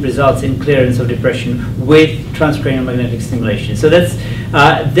stimulation results in clearance of depression with transcranial magnetic stimulation. So that's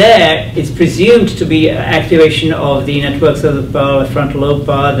there, it's presumed to be activation of the networks of the frontal lobe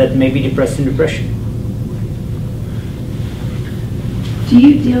that may be depressed in depression. Do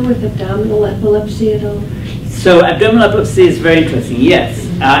you deal with abdominal epilepsy at all? So abdominal epilepsy is very interesting, yes.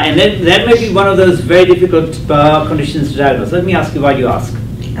 And that may be one of those very difficult conditions to diagnose. Let me ask you why you ask.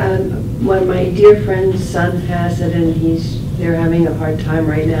 One of my dear friend's son has it, and they're having a hard time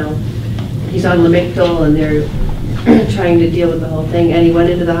right now. He's on Lamictal, and they're trying to deal with the whole thing. And he went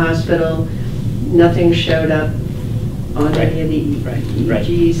into the hospital. Nothing showed up on any of the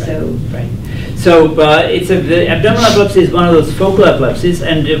EEGs. So the abdominal epilepsy is one of those focal epilepsies,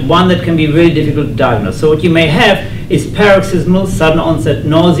 and one that can be really difficult to diagnose. So what you may have is paroxysmal, sudden onset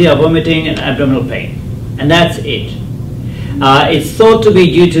nausea, vomiting, and abdominal pain. And that's it. It's thought to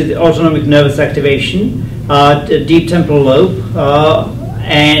be due to the autonomic nervous activation, deep temporal lobe,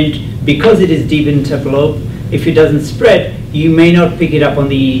 and because it is deep in the temporal lobe, if it doesn't spread, you may not pick it up on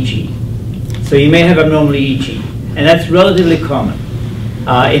the EEG. So you may have abnormal EEG, and that's relatively common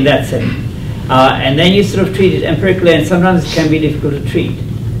in that setting. And then you sort of treat it empirically, and sometimes it can be difficult to treat.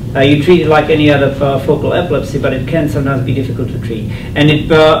 You treat it like any other focal epilepsy, but it can sometimes be difficult to treat. And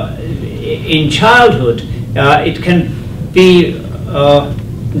in childhood, it can be,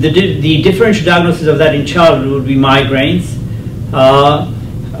 the differential diagnosis of that in childhood would be migraines,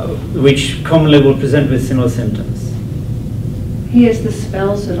 which commonly will present with similar symptoms. He has the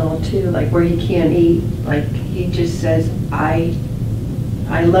spells and all too, like where he can't eat. Like he just says, I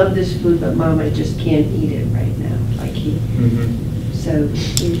love this food, but Mom, I just can't eat it right now. Like so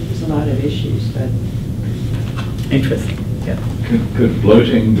there's a lot of issues, but. Interesting, yeah. Could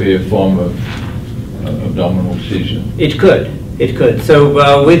bloating be a form of abdominal seizure? It could. It could.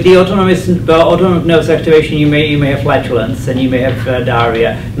 So with the autonomic nervous activation, you may have flatulence and you may have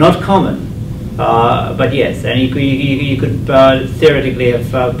diarrhea. Not common, but yes. And you could theoretically have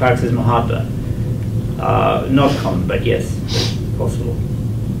paroxysmal heartburn. Not common, but yes, possible.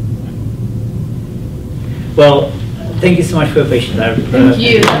 Well, thank you so much for your patience. Thank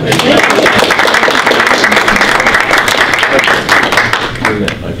you.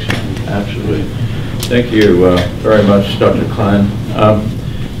 Absolutely. Thank you very much, Dr. Klein.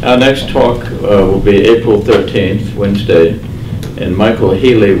 Our next talk will be April 13th, Wednesday, and Michael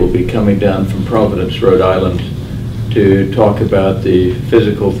Healy will be coming down from Providence, Rhode Island, to talk about the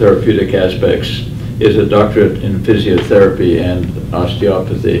physical therapeutic aspects. He has a doctorate in physiotherapy and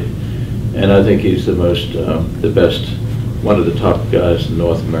osteopathy, and I think he's the best, one of the top guys in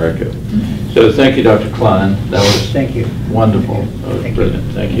North America. So thank you, Dr. Klein. That was Thank you. Wonderful. That was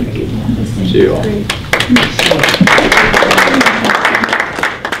brilliant. Thank you. See you all.